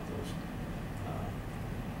those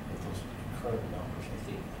current numbers, I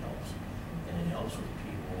think helps. And it helps with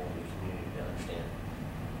people in the community to understand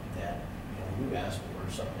that, you know, we've asked for where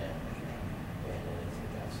something at. And I think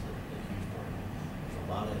that's the huge part. There's a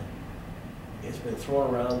lot of, it's been thrown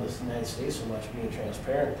around the United States so much being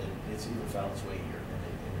transparent that it's even found its way here. And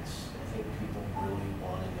it's, I think people really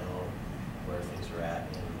want to know where things are at.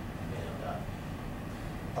 And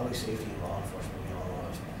public safety and law enforcement, we all know,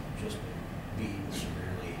 have just been beaten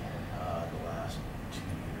severely the last 2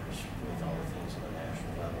 years with all the things on the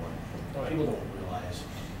national level. And people don't realize,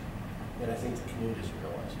 and I think the community doesn't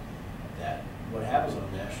realize, that what happens on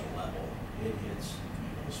a national level, it hits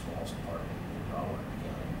even the smallest department in Broadwater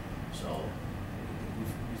County. So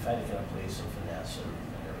we've had to kind of play some finesse and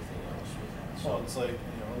everything else with that. So Well, it's like,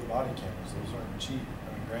 you know, the body cameras, those aren't cheap.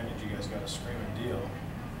 I mean, granted, you guys got a screaming deal.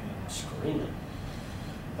 And screaming.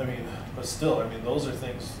 I mean, but still, I mean, those are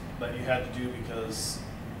things that you had to do because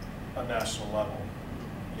a national level.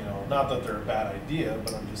 You know, not that they're a bad idea,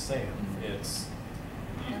 but I'm just saying, it's,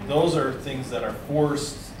 those are things that are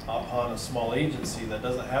forced upon a small agency that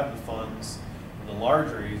doesn't have the funds of the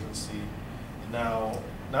larger agency. Now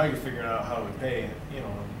you're figuring out how to pay, you know,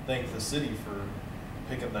 and thank the city for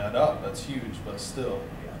picking that up. That's huge, but still,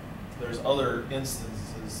 Yeah. there's other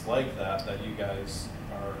instances like that that you guys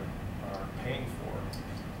are paying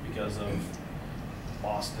for because of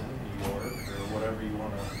Boston, New York, or whatever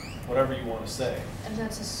you want to say. And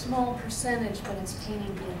that's a small percentage, but it's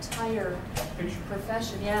painting the entire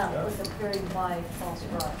profession, Yeah. with a very wide false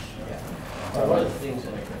brush. Yeah. Well, one of the things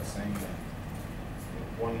that Like that saying that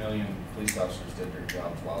 1 million police officers did their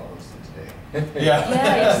jobs while it was today. Yeah.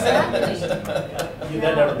 Yeah, exactly.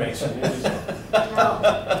 that never makes sense. No.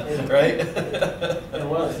 Right? And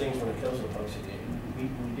one of the things when it comes to the public safety, we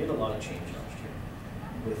did a lot of change last year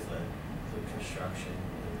with the construction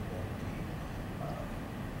and the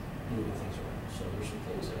moving things around. So there's some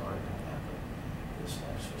things that aren't going to happen this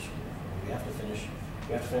next fiscal year. We have to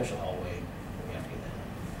finish the hallway, and we have to get that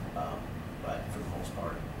done. But for the most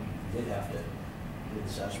part, we did have to,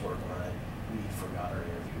 Seth's working on it, we forgot our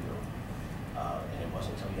interview room. And it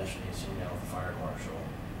wasn't until yesterday, sitting down with the fire marshal,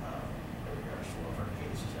 in regards to one of our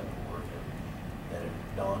cases that we're working, that it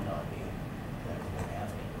dawned on me that we don't have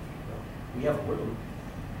an interview room. We have a room,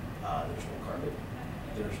 there's no carpet,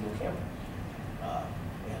 there's no camera.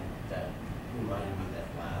 And that reminded me that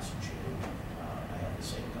last June, I had the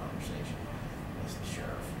same conversation with the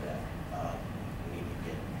sheriff that we need to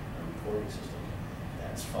get a recording system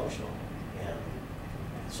that's functional. And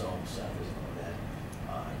so Seth is on that.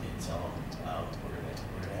 I did tell him we're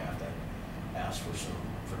gonna have to ask for some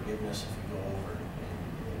forgiveness if we go over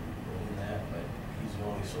in that, but he's the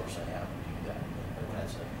only source I have to do that. And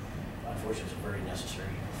that's unfortunately, it's a very necessary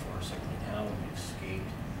evil for us. And now we've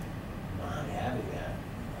escaped not having that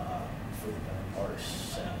for the better part of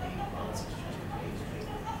 7, 8 months. It's just amazing.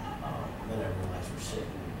 Then I realized we're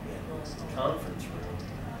sitting in the conference room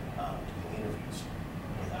doing interviews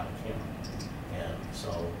without a camera. And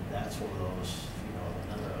so that's one of those, you know,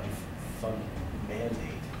 another unfunded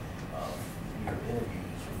mandate of your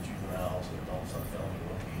interviews with juveniles and adults on film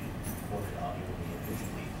will be recorded audibly and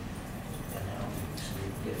visually. And now we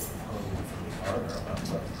get it home from the partner about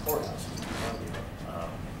what the courthouse is becoming.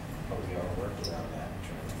 But we are working on that and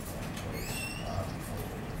trying to get that in place before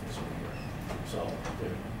the end of this year. So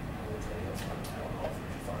there, I will tell you, I don't know if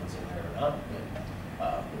there's funds in there or not,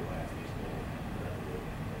 but we will have to use a little revenue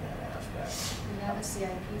in that aspect. We have a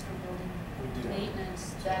CIP for building We do.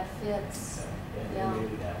 maintenance that fits. And Yeah.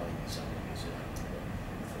 maybe that might be something we said.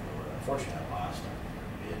 Unfortunately, I lost our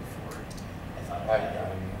bid for it. I thought I had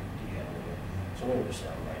it. Do you have it? So maybe just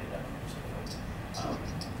write it up.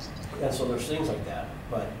 And so there's things like that,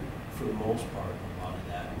 but for the most part, a lot of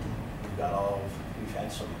that, we've we've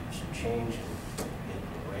had some change in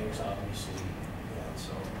the ranks, obviously, and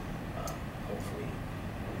so, hopefully,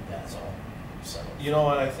 that's all settled. You know,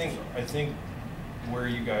 and I think where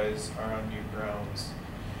you guys are on new grounds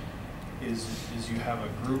is you have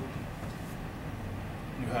a group,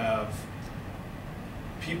 you have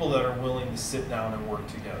people that are willing to sit down and work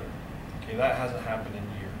together. Okay, that hasn't happened in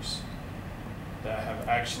years. That have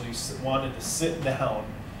actually wanted to sit down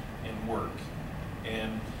and work.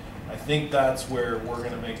 And I think that's where we're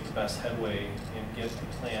gonna make the best headway and get the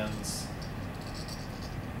plans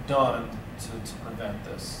done to prevent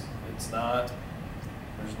this. It's not,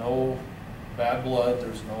 there's no bad blood,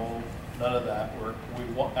 there's none of that.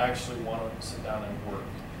 Actually want to sit down and work.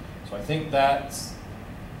 So I think that's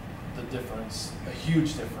the difference, a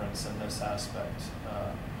huge difference in this aspect.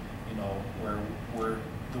 You know, where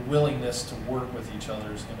the willingness to work with each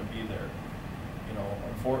other is going to be there. You know,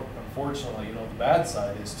 unfortunately, you know, the bad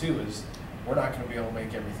side is we're not going to be able to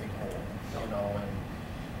make everything whole. You know,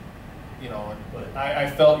 and you know, I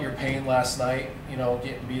felt your pain last night. You know,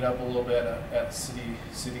 getting beat up a little bit at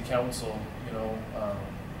city council. You know,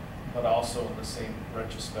 but also in the same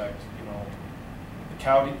retrospect, you know, the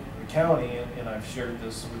county, and I've shared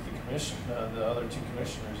this with the commission, the other two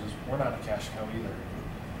commissioners, is we're not a cash cow either.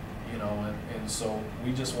 You know, and so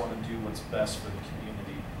we just want to do what's best for the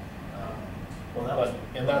community.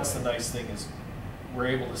 And that's the nice thing is we're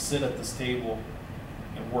able to sit at this table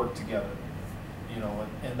and work together. You know,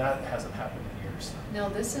 and that hasn't happened in years. No,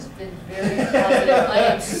 this has been very positive. I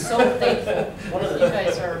am so thankful. You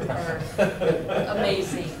guys are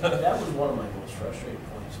amazing. That was one of my most frustrating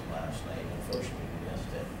points of last night. Unfortunately, we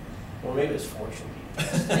missed it. Or maybe it's fortunately.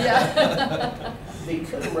 Yeah. They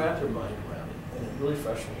couldn't wrap their mind around it, and it really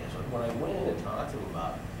frustrated me. So when I went in and talked to them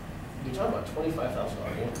about, you're talking about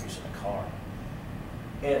 $25,000 increase in a car,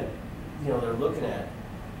 and you know they're looking at,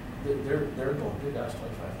 they're going, dude, that's $25,000.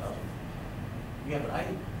 Yeah, but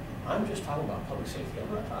I'm just talking about public safety.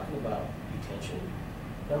 I'm not talking about detention.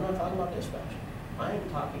 I'm not talking about dispatch. I am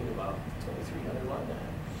talking about 2,300 line item.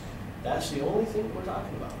 That's the only thing we're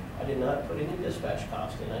talking about. I did not put any dispatch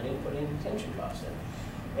cost in. I didn't put any detention cost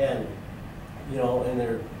in. And you know, and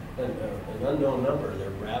they're an unknown number. They're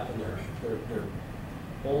wrapping they're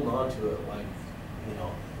holding on to it like, you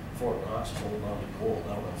know, Fort Knox is holding on to gold.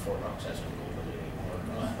 I don't know if Fort Knox has any gold in it anymore or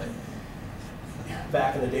not, but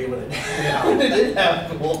back in the day when it did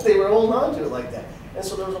have gold, they were holding on to it like that. And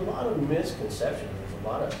so there was a lot of misconceptions. There's a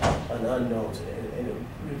lot of unknowns, and it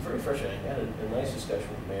was very frustrating. I had a nice discussion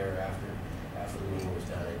with the mayor after the meeting was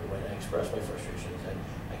done, and when I expressed my frustrations, and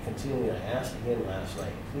I asked again last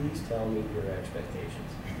night, please tell me your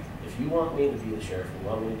expectations. If you want me to be the sheriff, you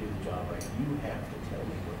want me to do the job right, you have to tell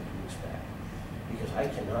me what you expect. Because I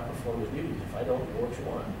cannot perform the duties if I don't know what you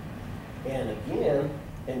want. And again,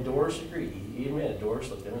 and Doris agreed. He admitted, Doris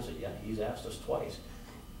looked at him and said, yeah, he's asked us twice.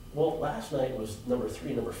 Well, last night was number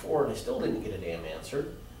 3, number 4, and I still didn't get a damn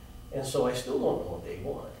answer. And so I still don't know what they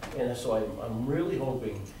want. And so I'm really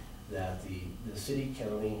hoping that the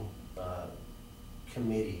city-county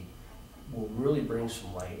committee will really bring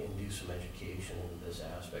some light and do some education into this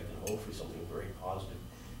aspect, and hopefully something very positive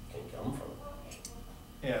can come from it.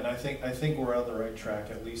 Yeah, and I think we're on the right track,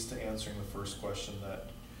 at least to answering the first question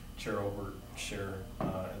that Chair Obert shared,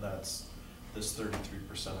 and that's this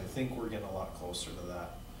 33%. I think we're getting a lot closer to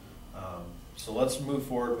that. So let's move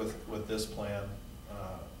forward with this plan,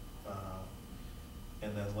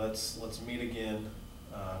 and then let's meet again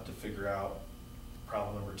to figure out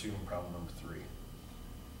problem number 2 and problem number 3.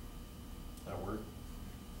 That work?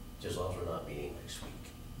 Just as long as we're not meeting next week.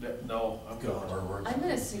 Yeah, no, I'm good. I'm going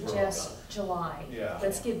to suggest July. Yeah.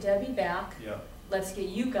 Let's get Debbie back. Yeah. Let's get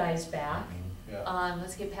you guys back. Yeah.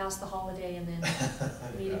 Let's get past the holiday and then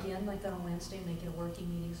meet Yeah. again like that on Wednesday, make it a working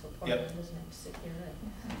meeting so poor Yep. Ann doesn't have to sit here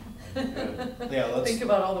and Yeah, let's think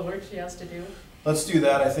about all the work she has to do. let's do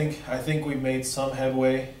that. I think we've made some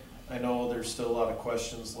headway. I know there's still a lot of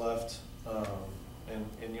questions left,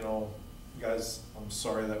 and you know, guys, I'm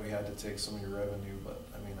sorry that we had to take some of your revenue, but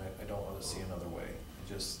I mean, I don't want to see another way.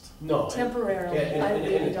 No. Temporarily, and- I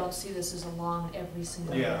really and- don't see this as a long every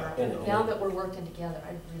single Yeah. year. And- Now that we're working together,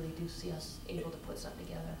 I really do see us able to put something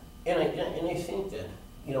together. And I think that,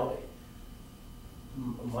 you know,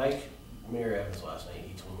 Mike, Mayor Evans last night,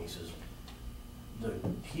 he told me, he says,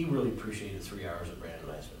 he really appreciated the 3 hours that Brandon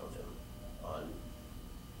and I spent with him on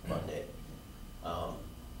Monday.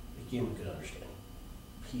 It gave him a good understanding.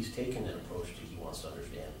 He's taken an approach to, he wants to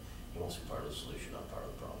understand, he wants to be part of the solution, not part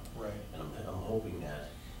of the problem. Right. And I'm hoping that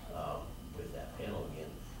with that panel again,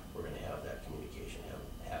 we're going to have that communication.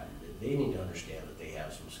 They need to understand that they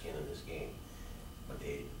have some skin in this game, but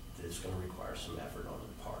it's going to require some effort on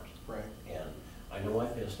their part. Right. And I I know I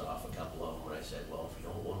pissed off a couple of them when I said, well, if you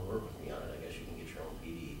don't wanna work with me on it, I guess you can get your own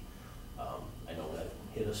PD. I know that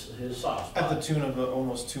hit a soft spot. At the tune of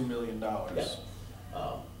almost $2 million. Yeah.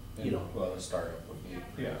 You know. Well, the startup would be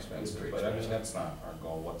pretty Yeah. expensive, Pretty but I mean, expensive. that's not our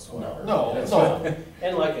goal whatsoever. No, That's no. fine.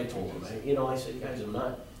 And like I told them, I said, guys,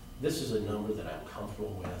 this is a number that I'm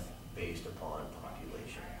comfortable with based upon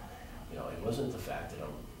population. It wasn't the fact that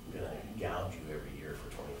I'm gonna gouge you every year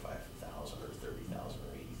for 25,000 or 30,000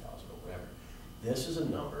 or 80,000 or whatever. This is a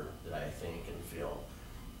number that I think and feel,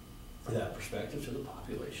 that perspective to the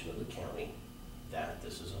population of the county, that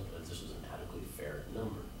this is an adequately fair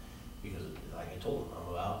number. Because like I told them,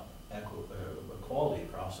 I'm about equality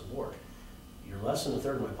across the board. You're less than a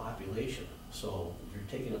third of my population, so you're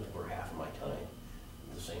taking up over half of my time.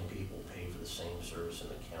 The same people pay for the same service in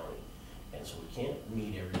the county. And so we can't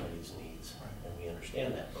meet everybody's needs, and we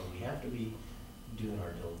understand that, but we have to be doing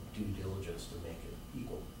our due diligence to make it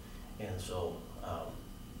equal. And so,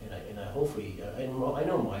 and I hopefully, I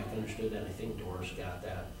know Mike understood that, I think Doris got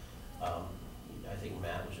that. I think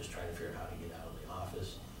Matt was just trying to figure out how to get out of the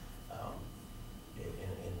office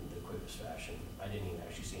in the quickest fashion. I didn't even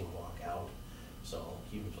actually see him walk out, so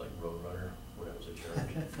he was like Roadrunner when it was adjourned.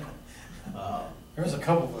 There was a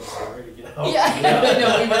couple of us that were ready to get out. Yeah, I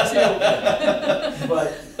know, we were too. But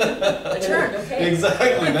Adjourned, okay.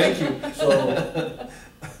 Exactly, thank you. So,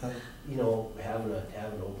 having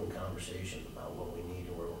an open conversation about what we need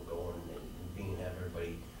and where we're going, and have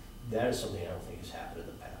everybody, that is something I don't think has happened in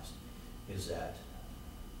the past, is that,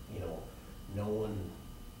 no one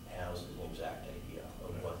has an exact idea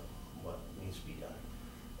of what needs to be done.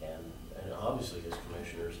 And obviously, as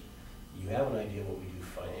commissioners, you have an idea of what we do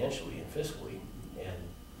financially and fiscally, and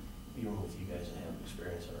even with you guys that have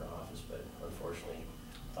experience in our office, but unfortunately,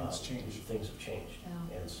 things have changed.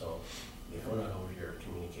 Yeah. And so, if we're not over here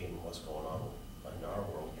communicating what's going on in our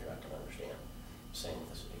world, you're not gonna understand. Same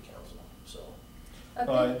with the city council, so. A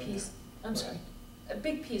big piece, I'm sorry, a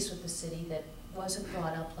big piece with the city that wasn't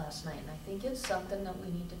brought up last night, and I think it's something that we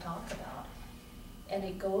need to talk about. And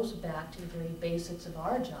it goes back to the very basics of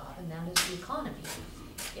our job, and that is the economy.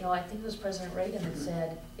 I think it was President Reagan that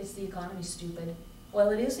said, "It's the economy, stupid."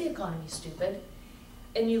 Well, it is the economy, stupid.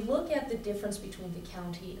 And you look at the difference between the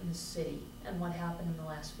county and the city and what happened in the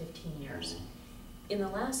last 15 years. In the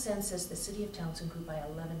last census, the city of Townsend grew by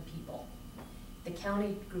 11 people. The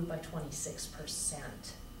county grew by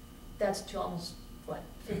 26%. That's to almost,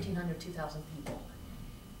 1,500, 2,000 people.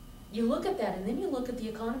 You look at that, and then you look at the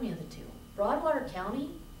economy of the two. Broadwater County,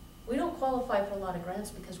 we don't qualify for a lot of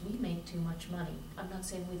grants because we make too much money. I'm not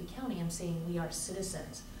saying we the county, I'm saying we are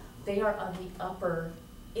citizens. They are on the upper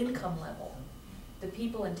income level. The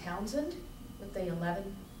people in Townsend, with the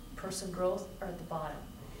 11-person growth, are at the bottom.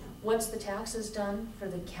 Once the taxes done for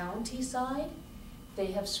the county side,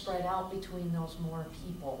 they have spread out between those more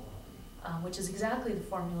people, which is exactly the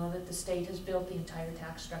formula that the state has built the entire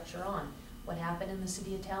tax structure on. What happened in the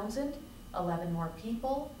city of Townsend? 11 more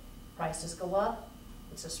people, prices go up,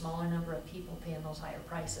 it's a smaller number of people paying those higher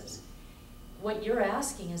prices. What you're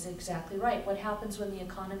asking is exactly right. What happens when the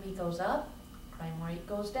economy goes up? Crime rate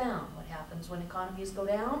goes down. What happens when economies go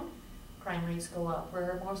down? Crime rates go up.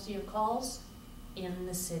 Where are most of your calls? In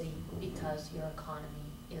the city, because your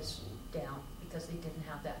economy is down, because they didn't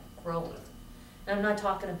have that growth. And I'm not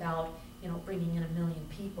talking about, bringing in 1 million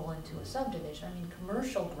people into a subdivision. I mean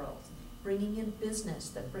commercial growth, bringing in business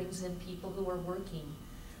that brings in people who are working,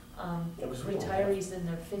 retirees in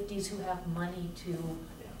their 50s who have money to,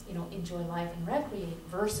 enjoy life and recreate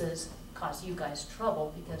versus cause you guys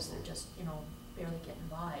trouble because they're just, barely getting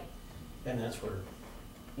by. And that's where,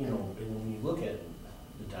 and when you look at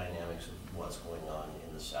the dynamics of what's going on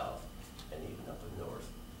in the south and even up in north,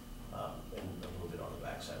 and a little bit on the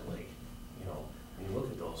backside of the lake, when you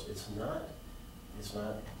look at those, it's not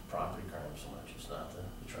property crime so much. It's not the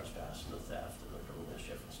trespass and the theft and the criminal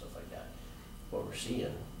mischief and stuff like that. What we're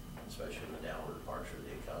seeing, especially in the downward departure of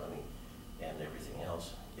the economy and everything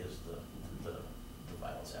else, is the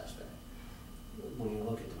violence aspect. When you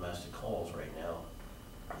look at domestic calls right now,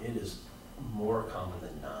 it is more common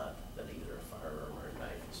than not that either a firearm or a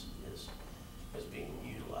knife is being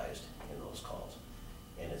utilized in those calls.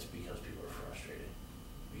 And it's because people are frustrated,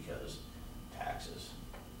 because taxes,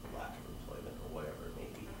 lack of employment, or whatever it may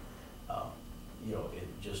be. It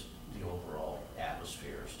just the overall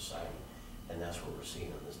atmosphere of society. And that's what we're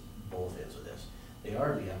seeing on both ends of this. They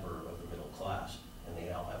are the upper of the middle class, and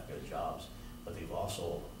they all have good jobs, but they've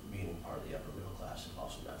also, being part of the upper middle class, have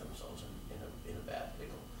also got themselves in a bad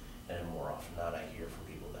pickle. And more often than not, I hear from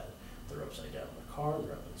people that they're upside down in their car,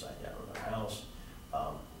 they're upside down in their house,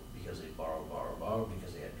 because they borrowed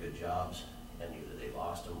because they had good jobs, and either they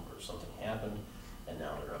lost them or something happened,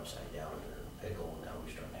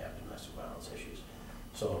 domestic violence issues.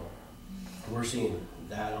 So we're seeing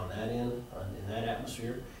that on that end, in that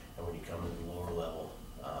atmosphere, and when you come to the lower level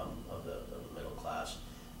of the middle class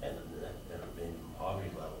and in poverty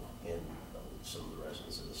level in some of the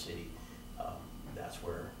residents of the city, that's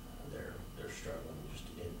where they're struggling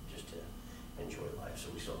just to enjoy life. So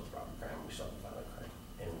we still have property crime, we still have violent crime,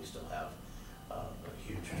 and we still have a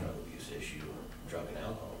huge drug abuse issue, drug and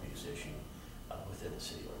alcohol abuse issue within the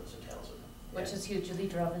city limits of Townsend. Which is hugely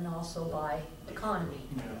driven also by economy,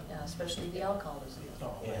 Yeah. especially the alcoholism.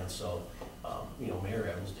 And so, Mayor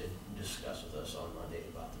Evans did discuss with us on Monday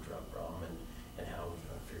about the drug problem and how we're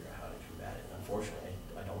going to figure out how to combat it. Unfortunately,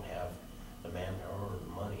 I don't have the manpower or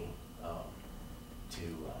the money to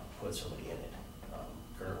put somebody in it.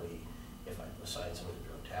 Currently, if I assign somebody to the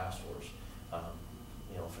drug task force,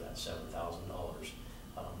 for that $7,000,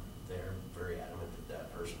 they're very adamant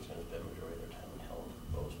that person's going to spend the majority of their time in Helen,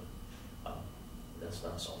 Bozeman. That's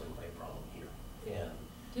not solving my problem here. And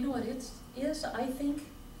You know what it is? I think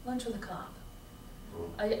lunch with a cop.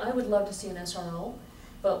 I would love to see an SRO,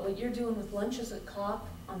 but what you're doing with lunch as a cop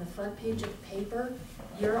on the front page of the paper,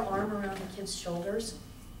 your arm around the kids' shoulders,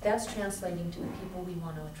 that's translating to the people we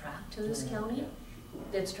want to attract to this county.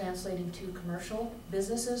 It's translating to commercial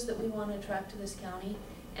businesses that we want to attract to this county,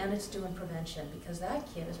 and it's doing prevention, because that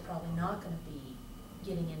kid is probably not going to be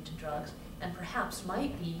getting into drugs, and perhaps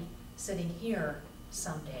might be sitting here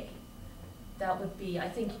someday. That would be, I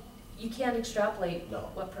think, you can't extrapolate No.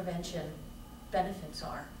 what prevention benefits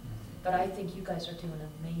are, but I think you guys are doing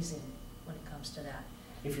amazing when it comes to that.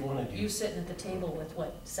 if you want to do, You sitting at the table with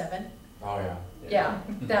what, 7? Oh, yeah. Yeah,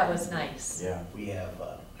 that was nice. Yeah. we have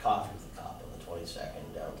coffee with the cop on the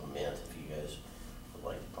 22nd down to Mint if you guys would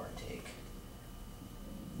like to partake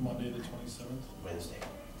Monday the 27th. Wednesday.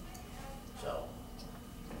 So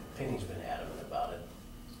Penny's been adamant about it.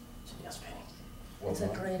 So yes, Penny. It's a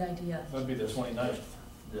great idea. That'd be the 29th.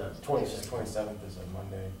 The 26th, 26th. 27th is a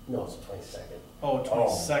Monday. No, it's the 22nd. Oh,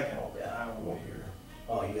 22nd. Oh, yeah. I won't be here.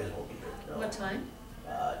 Oh, you guys won't be here. No. What time?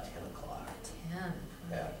 10 o'clock. 10.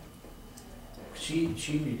 Yeah. She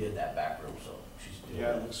redid that back room, so she's doing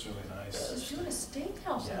Yeah, it looks really nice. She's doing a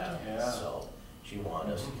steakhouse, I Yeah, guess. Yeah. so she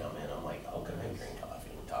wanted us to come in. I'm like, I'll come in, drink coffee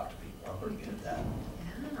and talk to people. I'm pretty good at that.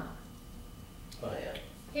 Yeah. Oh, yeah.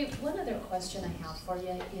 Hey, one other question I have for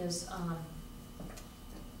you is,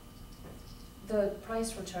 the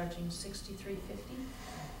price we're charging, $63.50.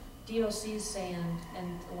 DOC's saying,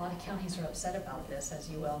 and a lot of counties are upset about this, as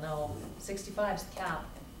you well know, 65 is the cap.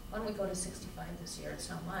 Why don't we go to 65 this year? It's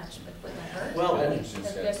not much, but would that hurt? Well, Billings Have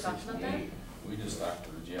just you got guys talked about that? 68. We just talked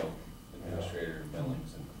to the jail administrator in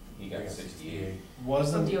Billings, and he got 68. From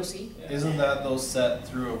Wasn't, DOC? Yeah. isn't that those set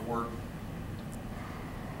through a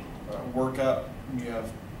workup? You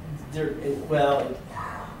have, Well,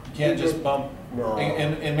 you can't just bump, no.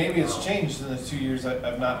 and maybe it's changed in the 2 years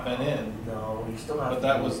I've not been in, No, you still have. but to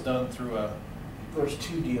that do- was done through a, There's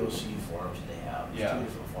 2 DOC forms they have. There's Yeah. 2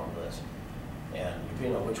 different formulas. And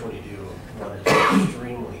depending on which one you do, one is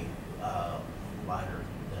extremely lighter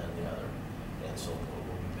than the other. And so what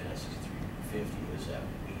we've been at 63.50 is that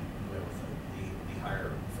we went with the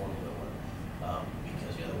higher formula one,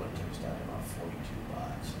 because the other one took us down to about 42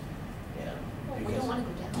 bucks. And Oh, we because- don't wanna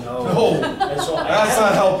go down. No. No. And so I that's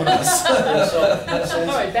not helping us. And so, since-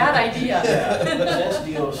 Sorry, bad idea. Yeah, since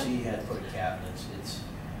DOC had put a cap, it's,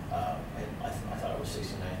 I thought it was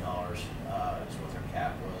 $69, is what their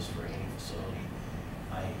cap was for any facility.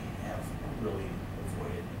 I have really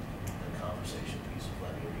avoided the conversation piece of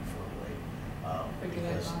letting it reformulate, Forget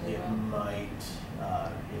because about it,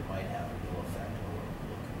 it might have a real effect on what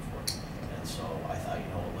we're looking for. And so I thought,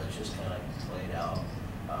 let's just kind of play it out.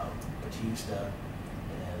 Batista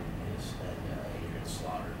and Adrian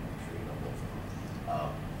Slaughter, I'm sure you know both of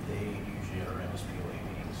them. They usually are MSPOA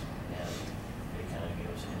meetings, and they kind of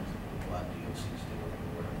give us hints of what DOC's doing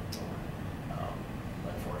and where we're going.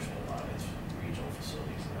 Unfortunately, a lot of it's regional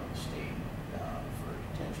facilities around the state for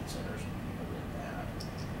detention centers and that,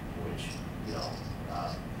 which,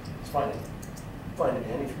 it's fine and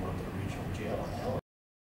dandy if you want to put a regional jail on Helen.